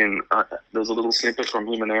 170, and there's a little snippet from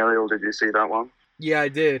him and Ariel. Did you see that one? Yeah, I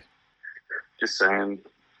did. Just saying,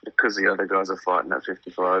 because the other guys are fighting at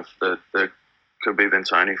 55, the Khabib and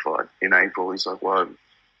Tony fight in April. He's like, why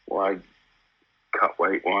cut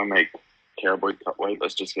weight? Why make Cowboy cut weight?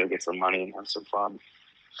 Let's just go get some money and have some fun.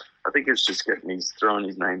 I think it's just throwing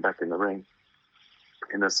his name back in the ring,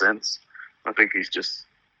 in a sense. I think he's just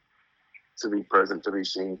to be present, to be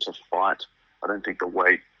seen, to fight. I don't think the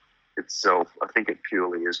weight itself, I think it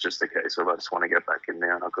purely is just a case of I just want to get back in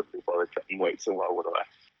there and I couldn't be bothered cutting weight, so why would I?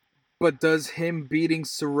 But does him beating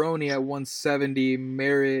Cerrone at 170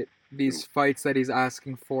 merit these fights that he's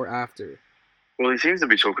asking for after? Well, he seems to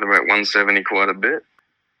be talking about 170 quite a bit.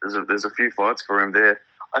 There's a few fights for him there.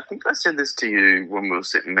 I think I said this to you when we were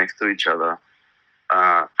sitting next to each other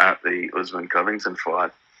at the Usman Covington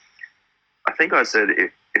fight. I think I said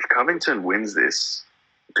if Covington wins this,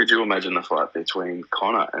 could you imagine the fight between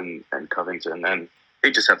Conor and Covington? And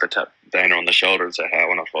he'd just have to tap Dana on the shoulder and say, "Hey, I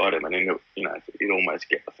want to fight him," and then he'd almost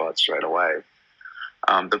get the fight straight away.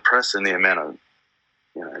 The press and the amount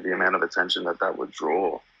of attention that would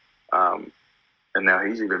draw. And now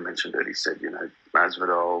he's even mentioned it. He said,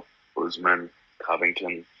 Masvidal, Usman,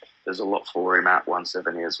 Covington, there's a lot for him at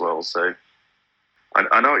 170 as well. So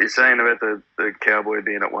I know what you're saying about the Cowboy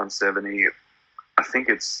being at 170. I think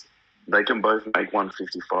they can both make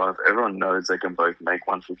 155. Everyone knows they can both make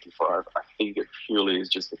 155. I think it purely is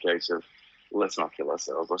just a case of let's not kill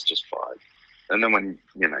ourselves. Let's just fight. And then when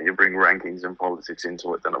you bring rankings and politics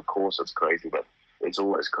into it, then of course it's crazy. But it's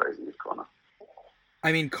always crazy with Conor.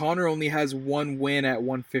 I mean, Conor only has one win at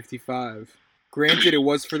 155. Granted, it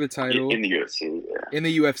was for the title. In the UFC, yeah. In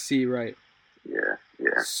the UFC, right. Yeah.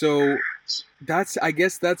 So, I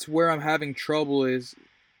guess that's where I'm having trouble is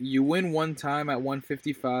you win one time at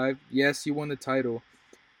 155. Yes, you won the title.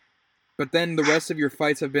 But then the rest of your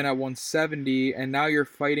fights have been at 170, and now you're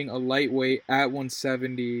fighting a lightweight at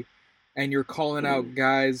 170, and you're calling out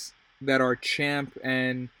guys that are champ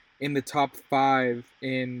and in the top 5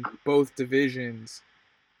 in both divisions.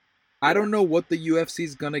 I don't know what the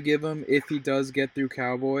UFC's going to give him if he does get through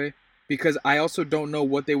Cowboy, because I also don't know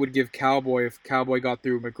what they would give Cowboy if Cowboy got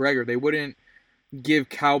through McGregor. They wouldn't give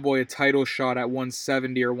Cowboy a title shot at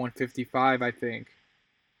 170 or 155, I think,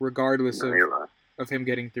 regardless of him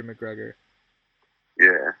getting through McGregor.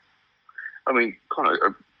 Yeah. I mean,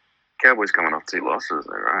 Cowboy's coming off 2 losses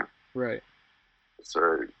though, right? Right.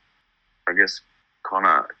 So, I guess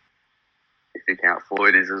Conor, if you count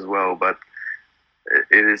Floyd, is as well, but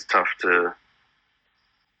it is tough to...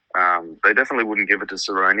 they definitely wouldn't give it to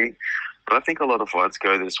Cerrone, but I think a lot of fights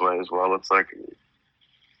go this way as well. It's like,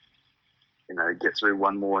 get through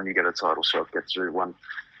one more and you get a title shot, get through one...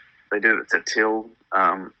 They did it to Till.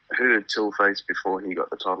 Who did Till face before he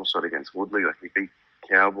got the title shot against Woodley? Like, he beat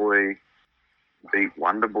Cowboy, beat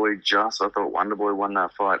Wonderboy just. I thought Wonderboy won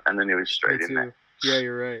that fight, and then he was straight in there. Yeah,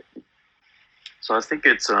 you're right. So I think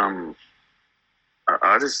it's... I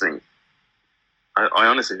just think... I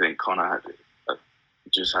honestly think Conor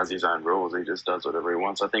just has his own rules. He just does whatever he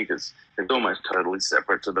wants. I think it's almost totally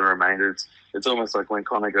separate to the remainder. It's almost like when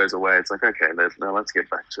Conor goes away, it's like, okay, let's get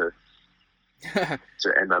back to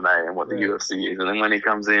MMA and what the UFC is. And then when he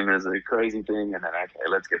comes in, there's a crazy thing, and then, okay,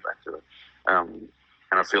 let's get back to it. And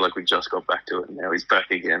I feel like we just got back to it, and now he's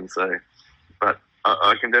back again. So, but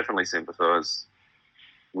I can definitely sympathise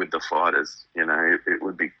with the fighters. It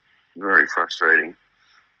would be very frustrating.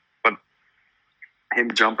 Him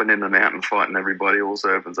jumping in and out and fighting everybody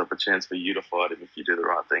also opens up a chance for you to fight him if you do the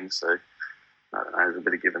right thing. So, I don't know, there's a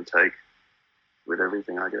bit of give and take with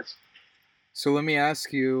everything, I guess. So let me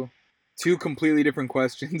ask you 2 completely different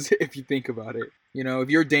questions if you think about it. If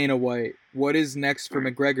you're Dana White, what is next for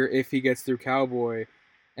McGregor if he gets through Cowboy?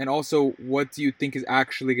 And also, what do you think is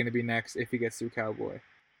actually going to be next if he gets through Cowboy?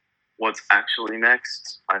 What's actually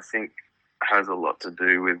next, I think, has a lot to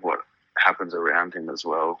do with what happens around him as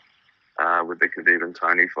well. With the Khabib and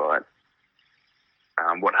Tony fight.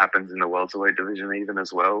 What happens in the welterweight division even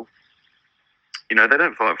as well. They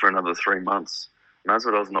don't fight for another 3 months.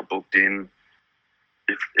 Masvidal's not booked in.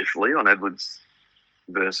 If Leon Edwards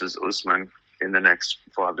versus Usman in the next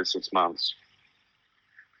 5 to 6 months,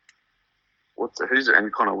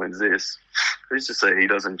 and Conor wins this, who's to say he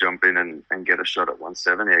doesn't jump in and get a shot at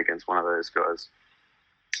 170 against one of those guys?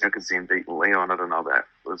 I could see him beating Leon. I don't know about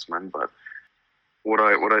Usman, but what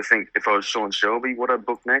I think, if I was Sean Shelby, what I'd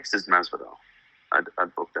book next is Masvidal.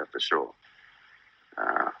 I'd book that for sure.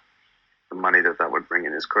 The money that would bring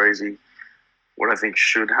in is crazy. What I think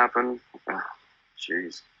should happen,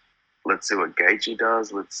 jeez, let's see what Gaethje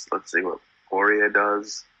does. Let's see what Poirier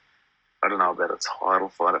does. I don't know about a title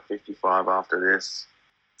fight at 55 after this.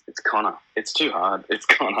 It's Conor. It's too hard. It's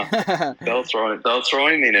Conor. they'll throw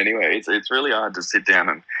him in anyway. It's really hard to sit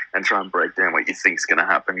down and try and break down what you think's going to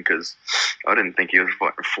happen, because I didn't think he was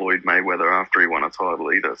fighting Floyd Mayweather after he won a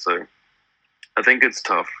title either. So I think it's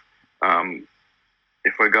tough.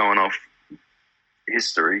 If we're going off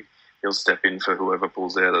history, he'll step in for whoever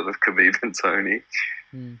pulls out of Khabib and Tony.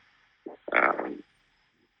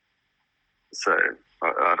 So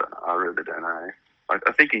I really don't know.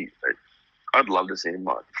 I think I'd love to see him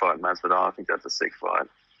fight Masvidal. I think that's a sick fight.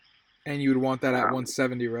 And you would want that at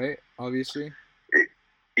 170, right? Obviously.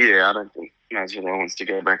 Yeah, I don't think Masvidal wants to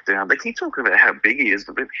go back down. They keep talking about how big he is,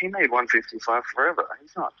 but he made 155 forever.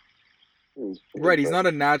 He's not. He's not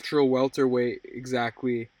a natural welterweight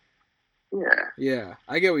exactly. Yeah. Yeah,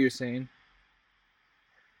 I get what you're saying.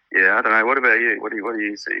 Yeah, I don't know. What about you? What do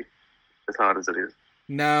you see? As hard as it is.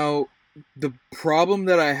 Now, the problem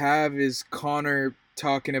that I have is Conor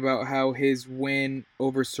talking about how his win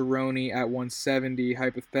over Cerrone at 170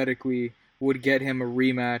 hypothetically would get him a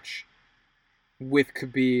rematch with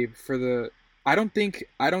Khabib for the. I don't think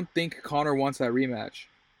Conor wants that rematch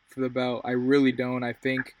for the belt. I really don't. I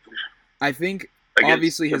think against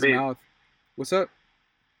obviously Khabib. His mouth. What's up?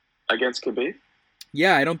 Against Khabib?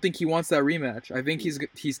 Yeah, I don't think he wants that rematch. I think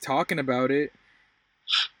he's talking about it,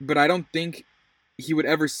 but I don't think he would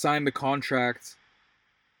ever sign the contract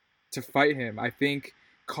to fight him. I think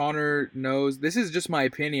Conor knows. This is just my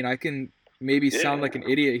opinion. I can maybe sound like an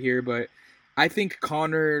idiot here, but I think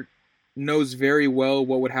Conor knows very well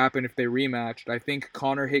what would happen if they rematched. I think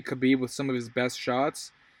Conor hit Khabib with some of his best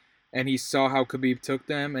shots, and he saw how Khabib took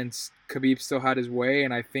them, and Khabib still had his way,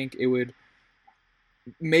 and I think it would...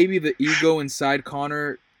 Maybe the ego inside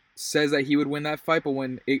Conor says that he would win that fight, but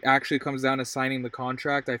when it actually comes down to signing the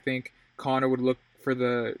contract, I think Conor would look for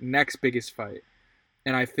the next biggest fight.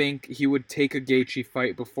 And I think he would take a Gaethje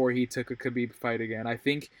fight before he took a Khabib fight again. I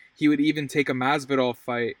think he would even take a Masvidal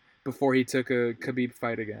fight before he took a Khabib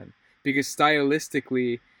fight again. Because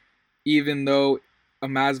stylistically, even though a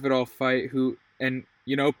Masvidal fight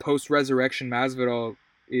post-resurrection Masvidal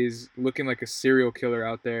is looking like a serial killer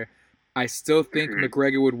out there, I still think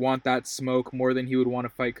McGregor would want that smoke more than he would want to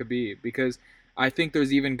fight Khabib, because I think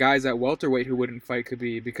there's even guys at welterweight who wouldn't fight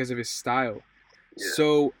Khabib because of his style. Yeah.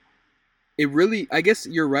 So it really, I guess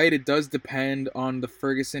you're right, it does depend on the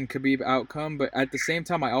Ferguson-Khabib outcome, but at the same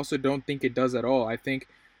time, I also don't think it does at all. I think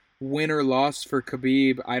win or loss for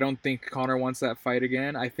Khabib, I don't think Conor wants that fight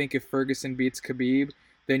again. I think if Ferguson beats Khabib,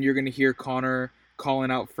 then you're going to hear Conor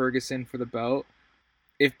calling out Ferguson for the belt.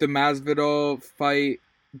 If the Masvidal fight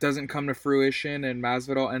doesn't come to fruition and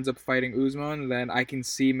Masvidal ends up fighting Usman, then I can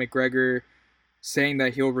see McGregor saying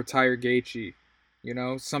that he'll retire Gaethje,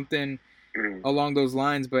 something along those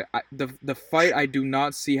lines. But the fight I do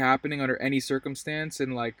not see happening under any circumstance,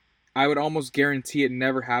 and I would almost guarantee it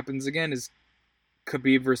never happens again, is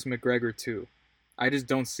Khabib versus McGregor 2. I just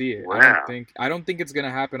don't see it. Wow. I don't think it's gonna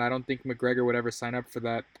happen. I don't think McGregor would ever sign up for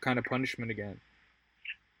that kind of punishment again.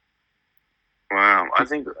 Wow, I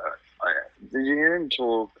think. Did you hear him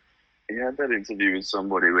talk? He had that interview with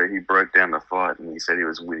somebody where he broke down the fight and he said he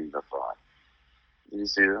was winning the fight. Did you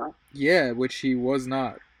see that? Yeah, which he was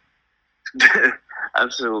not.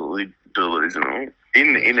 Absolutely delusional.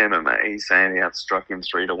 In MMA, he's saying he outstruck him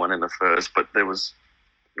 3-1 in the first, but there was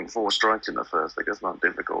 4 strikes in the first. Like, that's not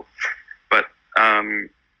difficult. But I'm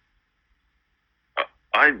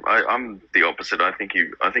the opposite. I think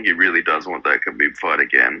he really does want that Khabib fight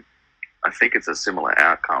again. I think it's a similar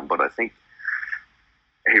outcome, but I think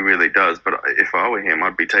he really does. But if I were him,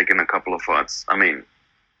 I'd be taking a couple of fights. I mean,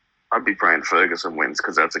 I'd be praying Ferguson wins,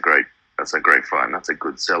 because that's a great fight, and that's a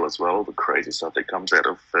good sell as well. The crazy stuff that comes out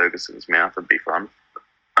of Ferguson's mouth would be fun.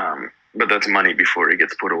 But that's money before he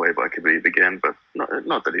gets put away by Khabib again. But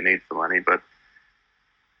not that he needs the money, but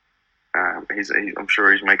I'm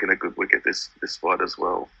sure he's making a good wicket this fight as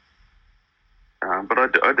well. But I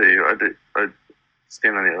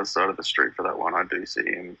stand on the other side of the street for that one. I do see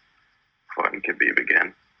him fighting Khabib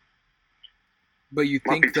again. But you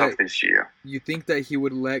Might think be tough this year. You think that he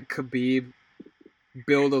would let Khabib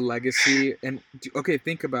build a legacy? And okay,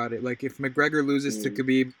 think about it. Like, if McGregor loses to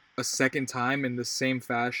Khabib a second time in the same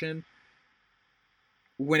fashion,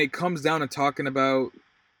 when it comes down to talking about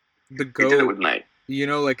the He did it GOAT. with Nate. You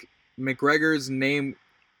know, like McGregor's name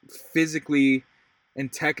physically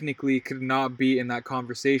and technically could not be in that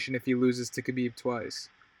conversation if he loses to Khabib twice.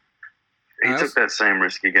 He took that same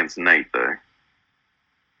risk against Nate, though.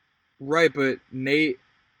 Right, but Nate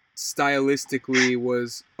stylistically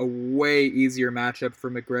was a way easier matchup for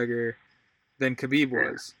McGregor than Khabib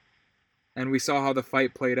was. And we saw how the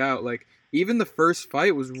fight played out. Like, even the first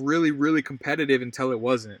fight was really, really competitive until it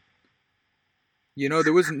wasn't. You know,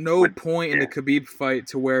 there was no point in the Khabib fight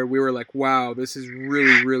to where we were like, wow, this is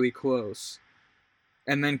really, really close.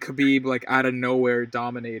 And then Khabib, like, out of nowhere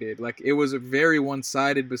dominated. Like, it was very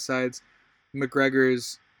one-sided besides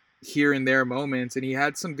McGregor's here and there moments. And he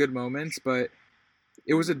had some good moments, but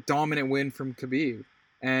it was a dominant win from Khabib.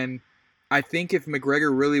 And I think if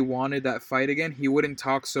McGregor really wanted that fight again, he wouldn't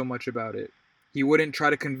talk so much about it. He wouldn't try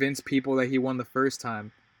to convince people that he won the first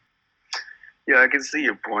time. Yeah, I can see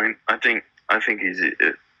your point. I think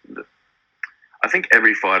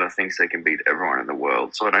every fighter thinks they can beat everyone in the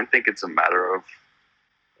world. So I don't think it's a matter of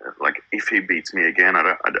like if he beats me again.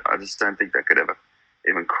 I just don't think that could ever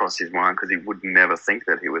even cross his mind, because he would never think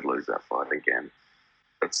that he would lose that fight again.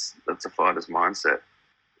 That's a fighter's mindset.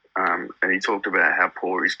 And he talked about how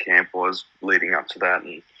poor his camp was leading up to that,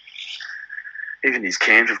 and even his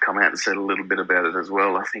camp have come out and said a little bit about it as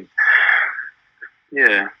well. I think,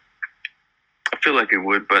 yeah, I feel like it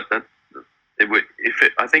would, but it would.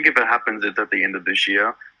 I think if it happens, it's at the end of this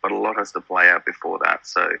year, but a lot has to play out before that.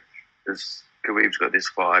 So, Khabib's got this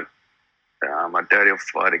fight. My daddy will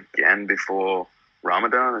fight again before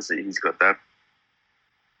Ramadan. He's got that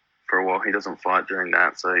for a while. He doesn't fight during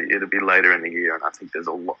that, so it'll be later in the year. And I think there's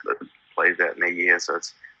a lot that plays out in a year, so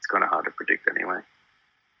it's kind of hard to predict anyway.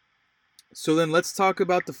 So then let's talk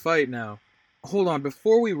about the fight now. Hold on,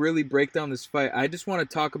 before we really break down this fight, I just want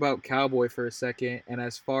to talk about Cowboy for a second. And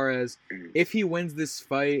as far as if he wins this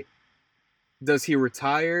fight, does he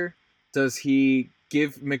retire? Does he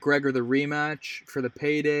give McGregor the rematch for the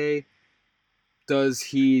payday? Does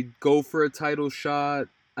he go for a title shot?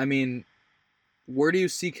 I mean, where do you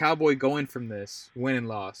see Cowboy going from this, win and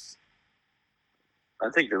loss? I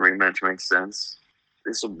think the rematch makes sense.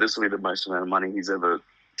 This will be the most amount of money he's ever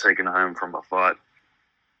taken home from a fight.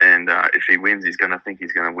 And if he wins, he's going to think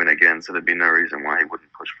he's going to win again. So there'd be no reason why he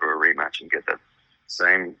wouldn't push for a rematch and get that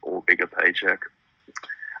same or bigger paycheck.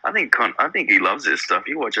 I think he loves this stuff.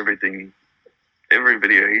 You watch every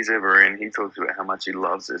video he's ever in, he talks about how much he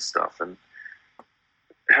loves this stuff. And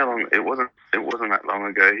how long it wasn't that long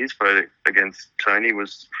ago. His fight against Tony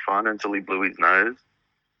was fun until he blew his nose.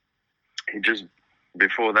 He just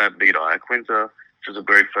before that beat Iaquinta, which was a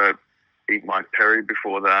great fight. Beat Mike Perry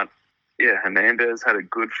before that. Yeah, Hernandez had a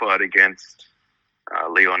good fight against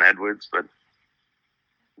Leon Edwards, but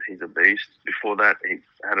he's a beast. Before that, he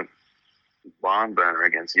had a barn burner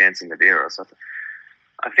against Yancy Medeiros. So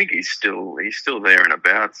I think he's still there and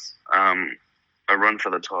abouts. A run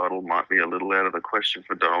for the title might be a little out of the question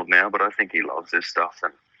for Donald now, but I think he loves this stuff,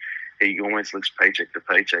 and he almost looks paycheck to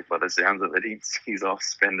paycheck by the sounds of it. He's off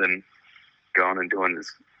spending, going and doing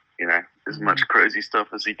this, as much crazy stuff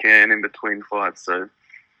as he can in between fights. So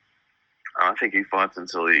I think he fights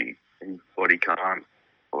until his body can't,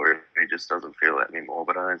 or he just doesn't feel it anymore.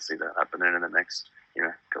 But I don't see that happening in the next,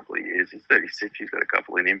 couple of years. He's 36. He's got a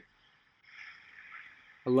couple in him.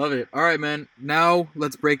 I love it. All right, man. Now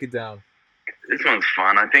let's break it down. This one's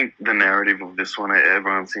fun. I think the narrative of this one,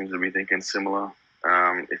 everyone seems to be thinking similar.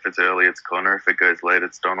 If it's early, it's Conor. If it goes late,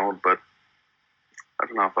 it's Donald. But I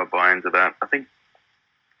don't know if I buy into that. I think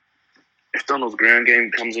if Donald's ground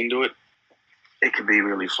game comes into it, it could be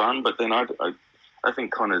really fun. But then I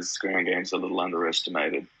think Conor's ground game's a little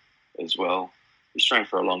underestimated as well. He's trained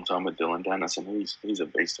for a long time with Dylan Dennis, and he's a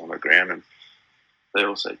beast on the ground, and they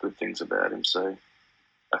all say good things about him. So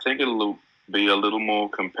I think it'll be a little more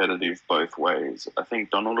competitive both ways. I think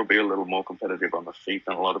Donald will be a little more competitive on the feet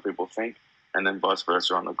than a lot of people think, and then vice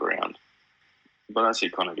versa on the ground. But I see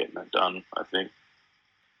Conor getting it done, I think.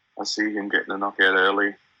 I see him getting a knockout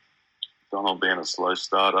early, Donald being a slow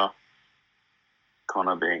starter,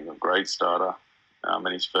 Conor being a great starter, and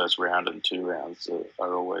his first round and 2 rounds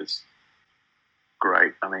are always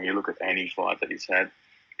great. I mean, you look at any fight that he's had,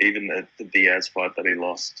 even the Diaz fight that he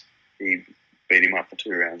lost, he beat him up for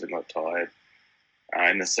 2 rounds and got tired.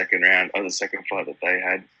 In the second fight that they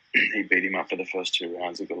had, he beat him up for the first 2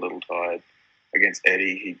 rounds and got a little tired. Against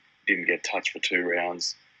Eddie, he didn't get touched for 2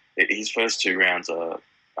 rounds. His first 2 rounds are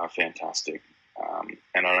fantastic,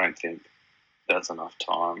 and I don't think that's enough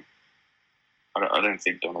time. I don't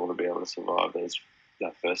think Donald will be able to survive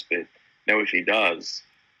that first bit. Now, if he does,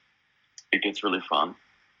 it gets really fun.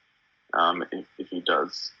 If he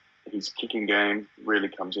does his kicking game really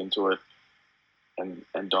comes into it, and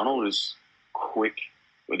Donald is quick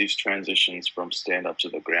with his transitions from stand up to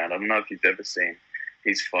the ground. I don't know if you've ever seen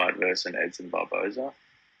his fight versus Edson Barboza,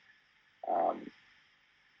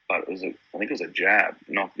 but I think it was a jab,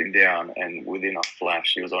 knocked him down, and within a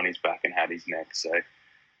flash, he was on his back and had his neck. So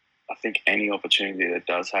I think any opportunity that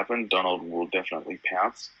does happen, Donald will definitely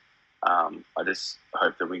pounce. I just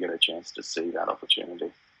hope that we get a chance to see that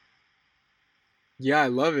opportunity. Yeah, I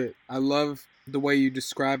love it. I love the way you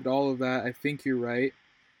described all of that. I think you're right.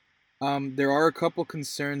 There are a couple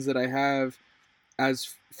concerns that I have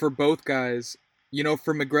as for both guys.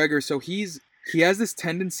 For McGregor, so he has this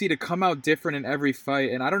tendency to come out different in every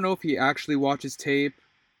fight, and I don't know if he actually watches tape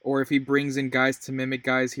or if he brings in guys to mimic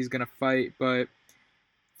guys he's gonna fight. But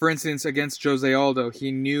for instance, against Jose Aldo,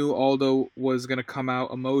 he knew Aldo was gonna come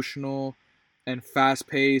out emotional and fast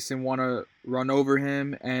paced and want to run over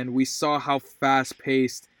him, and we saw how fast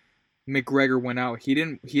paced McGregor went out. He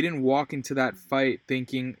didn't walk into that fight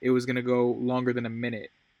thinking it was gonna go longer than a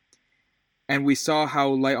minute. And we saw how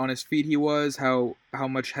light on his feet he was, how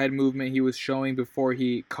much head movement he was showing before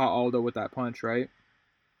he caught Aldo with that punch, right?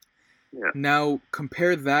 Yeah. Now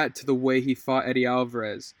compare that to the way he fought Eddie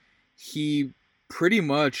Alvarez. He pretty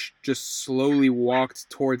much just slowly walked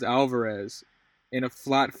towards Alvarez in a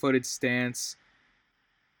flat-footed stance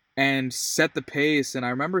and set the pace. And I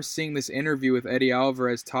remember seeing this interview with Eddie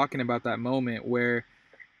Alvarez talking about that moment where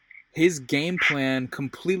his game plan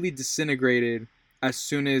completely disintegrated as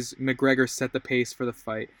soon as McGregor set the pace for the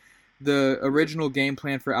fight. The original game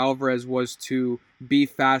plan for Alvarez was to be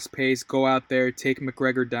fast-paced, go out there, take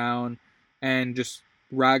McGregor down, and just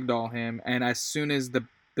ragdoll him. And as soon as the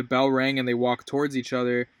bell rang and they walked towards each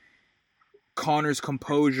other, Conor's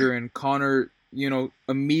composure and Conor,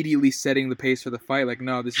 immediately setting the pace for the fight. Like,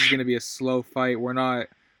 no, this is going to be a slow fight. We're not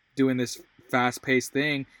doing this fast-paced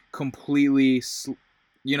thing. Completely,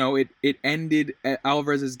 it ended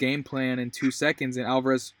Alvarez's game plan in 2 seconds, and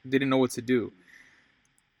Alvarez didn't know what to do.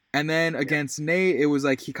 And then against Nate, it was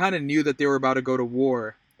like he kind of knew that they were about to go to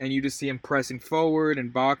war, and you just see him pressing forward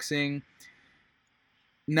and boxing.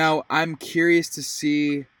 Now, I'm curious to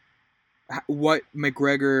see what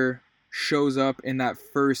McGregor shows up in that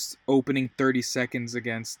first opening 30 seconds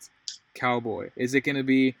against Cowboy. Is it going to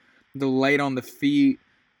be the light on the feet,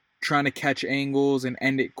 trying to catch angles and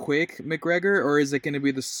end it quick McGregor, or is it going to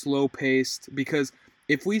be the slow paced? Because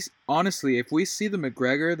if we see the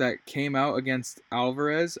McGregor that came out against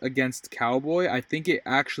Alvarez against Cowboy, I think it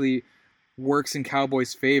actually works in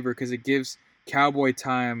Cowboy's favor because it gives Cowboy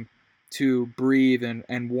time to breathe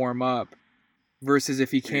and warm up, versus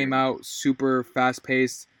if he came out super fast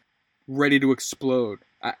paced, ready to explode.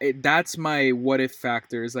 That's my what if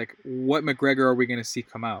factor, is like, what McGregor are we going to see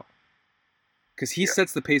come out? Because he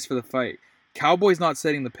sets the pace for the fight. Cowboy's not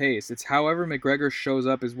setting the pace. It's however McGregor shows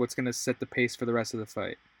up is what's going to set the pace for the rest of the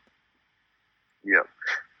fight. Yeah.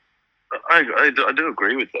 I do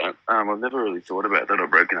agree with that. I've never really thought about that or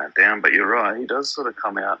broken that down, but you're right. He does sort of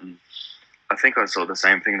come out, and I think I saw the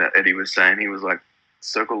same thing that Eddie was saying. He was like,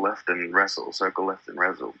 circle left and wrestle,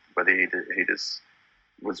 but he just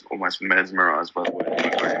was almost mesmerized by the way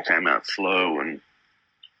McGregor came out slow and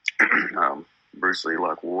Bruce Lee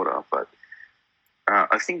like water. But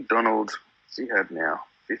I think Donald, what's he had now?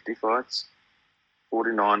 50 fights?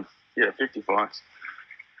 49? Yeah, 50 fights.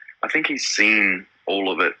 I think he's seen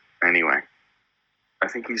all of it anyway. I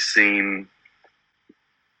think he's seen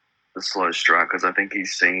the slow strikers. I think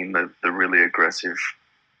he's seen the really aggressive,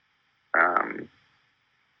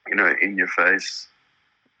 in your face,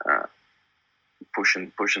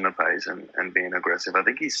 pushing the pace and being aggressive. I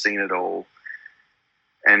think he's seen it all,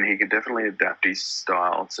 and he could definitely adapt his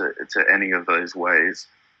style to any of those ways.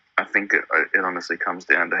 I think it honestly comes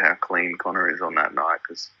down to how clean Conor is on that night,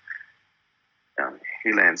 because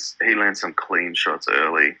he lands some clean shots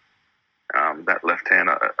early. That left hand,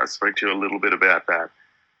 I spoke to you a little bit about that.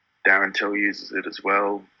 Darren Till uses it as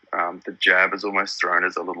well. The jab is almost thrown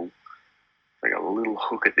as a little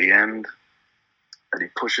hook at the end, and he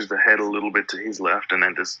pushes the head a little bit to his left and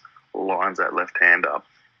then just lines that left hand up.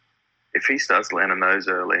 If he starts landing those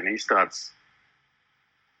early and he starts,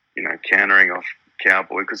 countering off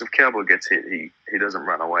Cowboy, because if Cowboy gets hit, he doesn't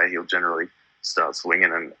run away. He'll generally start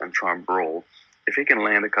swinging and try and brawl. If he can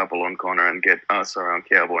land a couple on Conor and on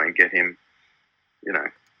Cowboy and get him,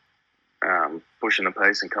 pushing the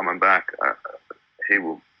pace and coming back, he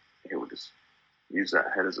will just use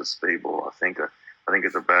that head as a speedball. I think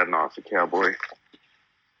it's a bad night for Cowboy.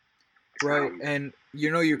 Right, and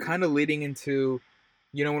you're kind of leading into,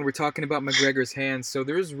 when we're talking about McGregor's hands. So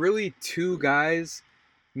there's really two guys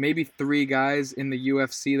maybe 3 guys in the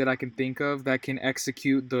UFC that I can think of that can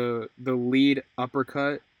execute the lead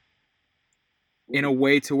uppercut in a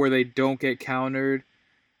way to where they don't get countered.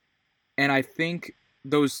 And I think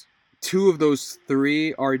those 2 of those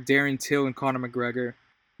 3 are Darren Till and Conor McGregor.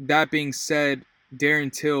 That being said,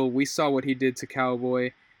 Darren Till, we saw what he did to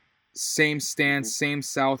Cowboy. Same stance, same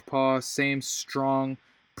southpaw, same strong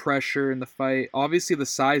pressure in the fight. Obviously, the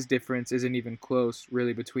size difference isn't even close,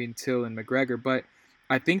 really, between Till and McGregor. But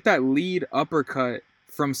I think that lead uppercut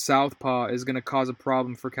from southpaw is going to cause a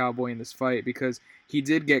problem for Cowboy in this fight because he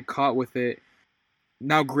did get caught with it.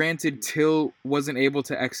 Now, granted, Till wasn't able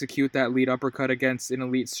to execute that lead uppercut against an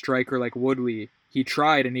elite striker like Woodley. He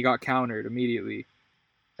tried and he got countered immediately.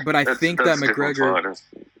 But I think that McGregor...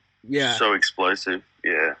 Yeah. So explosive,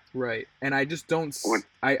 yeah. Right. And I just don't...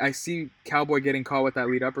 I see Cowboy getting caught with that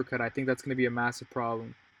lead uppercut. I think that's going to be a massive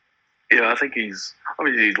problem. Yeah, I think he's...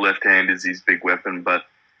 Obviously, his left hand is his big weapon, but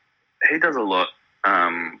he does a lot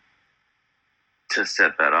to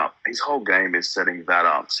set that up. His whole game is setting that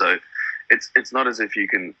up. So it's not as if you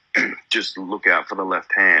can just look out for the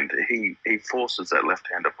left hand. He forces that left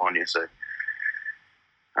hand upon you. So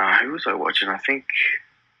who was I watching? I think...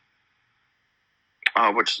 I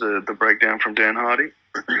watched the breakdown from Dan Hardy,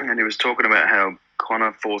 and he was talking about how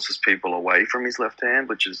Conor forces people away from his left hand,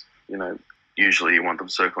 which is, usually you want them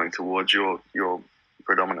circling towards your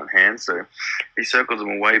predominant hand. So he circles them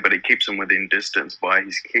away, but he keeps them within distance by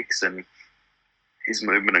his kicks and his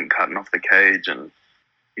movement and cutting off the cage. And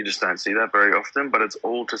you just don't see that very often, but it's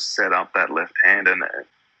all to set up that left hand, and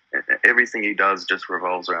everything he does just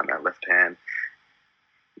revolves around that left hand.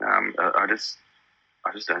 I just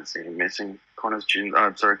don't see him missing.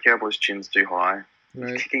 Cowboy's chin's too high.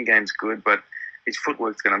 Right. His kicking game's good, but his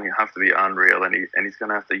footwork's going to have to be unreal, and he's going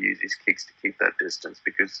to have to use his kicks to keep that distance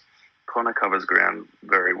because Conor covers ground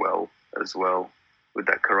very well as well with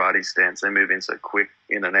that karate stance. They move in so quick,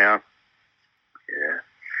 in and out. Yeah.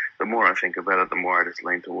 The more I think about it, the more I just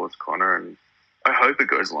lean towards Conor, and I hope it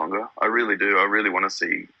goes longer. I really do. I really want to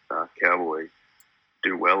see Cowboy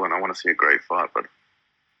do well, and I want to see a great fight, but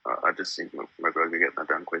I just think McGregor getting that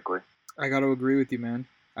done quickly. I got to agree with you, man.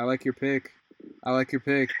 I like your pick.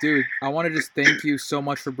 Dude, I want to just thank you so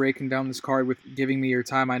much for breaking down this card with giving me your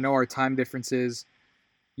time. I know our time differences.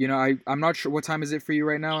 I'm not sure. What time is it for you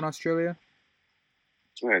right now in Australia?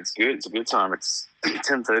 Yeah, it's good. It's a good time. It's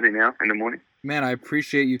 10:30 now in the morning. Man, I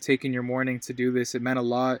appreciate you taking your morning to do this. It meant a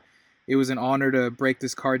lot. It was an honor to break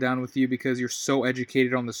this card down with you because you're so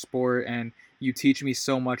educated on the sport and you teach me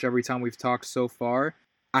so much every time we've talked so far.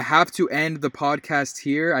 I have to end the podcast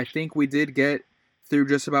here. I think we did get through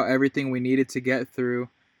just about everything we needed to get through.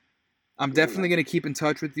 I'm definitely going to keep in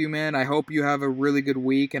touch with you, man. I hope you have a really good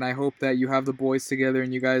week, and I hope that you have the boys together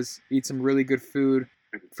and you guys eat some really good food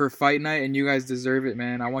for fight night, and you guys deserve it,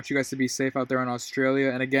 man. I want you guys to be safe out there in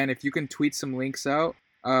Australia. And again, if you can tweet some links out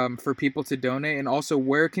for people to donate, and also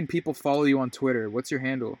where can people follow you on Twitter? What's your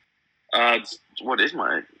handle? What is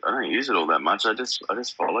my? I don't use it all that much. I just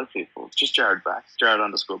follow people. It's just Jared Bax.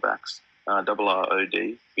 Jared_Bax.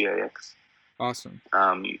 RRODBAX. Awesome.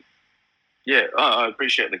 Yeah. I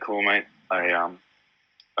appreciate the call, mate. I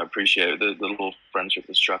appreciate the little friendship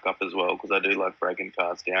that struck up as well because I do like breaking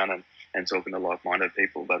cards down and talking to like-minded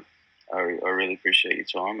people. But I really appreciate your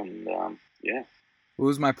time and yeah. It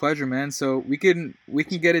was my pleasure, man. So we can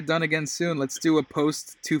get it done again soon. Let's do a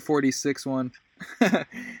post 246 one.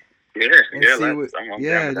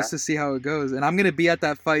 Just to see how it goes. And I'm gonna be at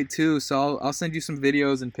that fight too, so I'll send you some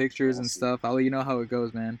videos and pictures and stuff. I'll let you know how it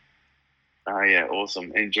goes, man. Yeah,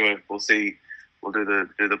 awesome. Enjoy. We'll see. We'll do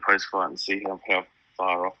the post fight and see how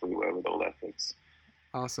far off we were with all that picks.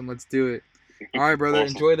 Awesome. Let's do it. All right, brother.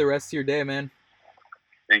 Awesome. Enjoy the rest of your day, man.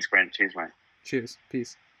 Thanks, Brent. Cheers, mate. Cheers.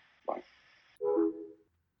 Peace. Bye.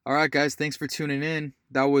 All right, guys. Thanks for tuning in.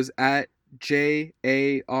 That was at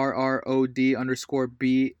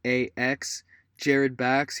JARROD_BAX, Jared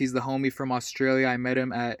Bax. He's the homie from Australia. I met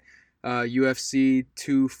him at UFC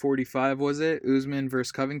 245, was it? Usman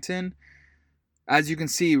versus Covington. As you can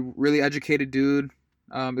see, really educated dude.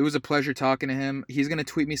 It was a pleasure talking to him. He's going to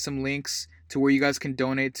tweet me some links to where you guys can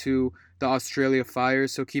donate to the Australia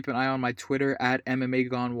Fires, so keep an eye on my Twitter at MMA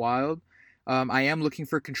Gone Wild. I am looking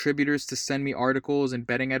for contributors to send me articles and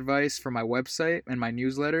betting advice for my website and my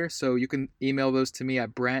newsletter, so you can email those to me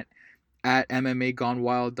at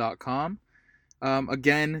brent@mmagone.wild.com.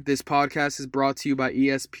 Again, this podcast is brought to you by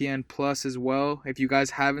ESPN Plus as well. If you guys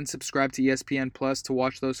haven't subscribed to ESPN Plus to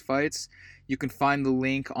watch those fights, you can find the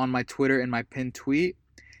link on my Twitter and my pinned tweet.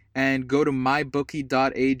 And go to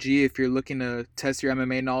mybookie.ag if you're looking to test your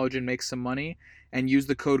MMA knowledge and make some money. and use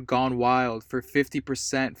the code Gone Wild for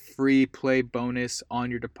 50% free play bonus on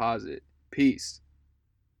your deposit. Peace.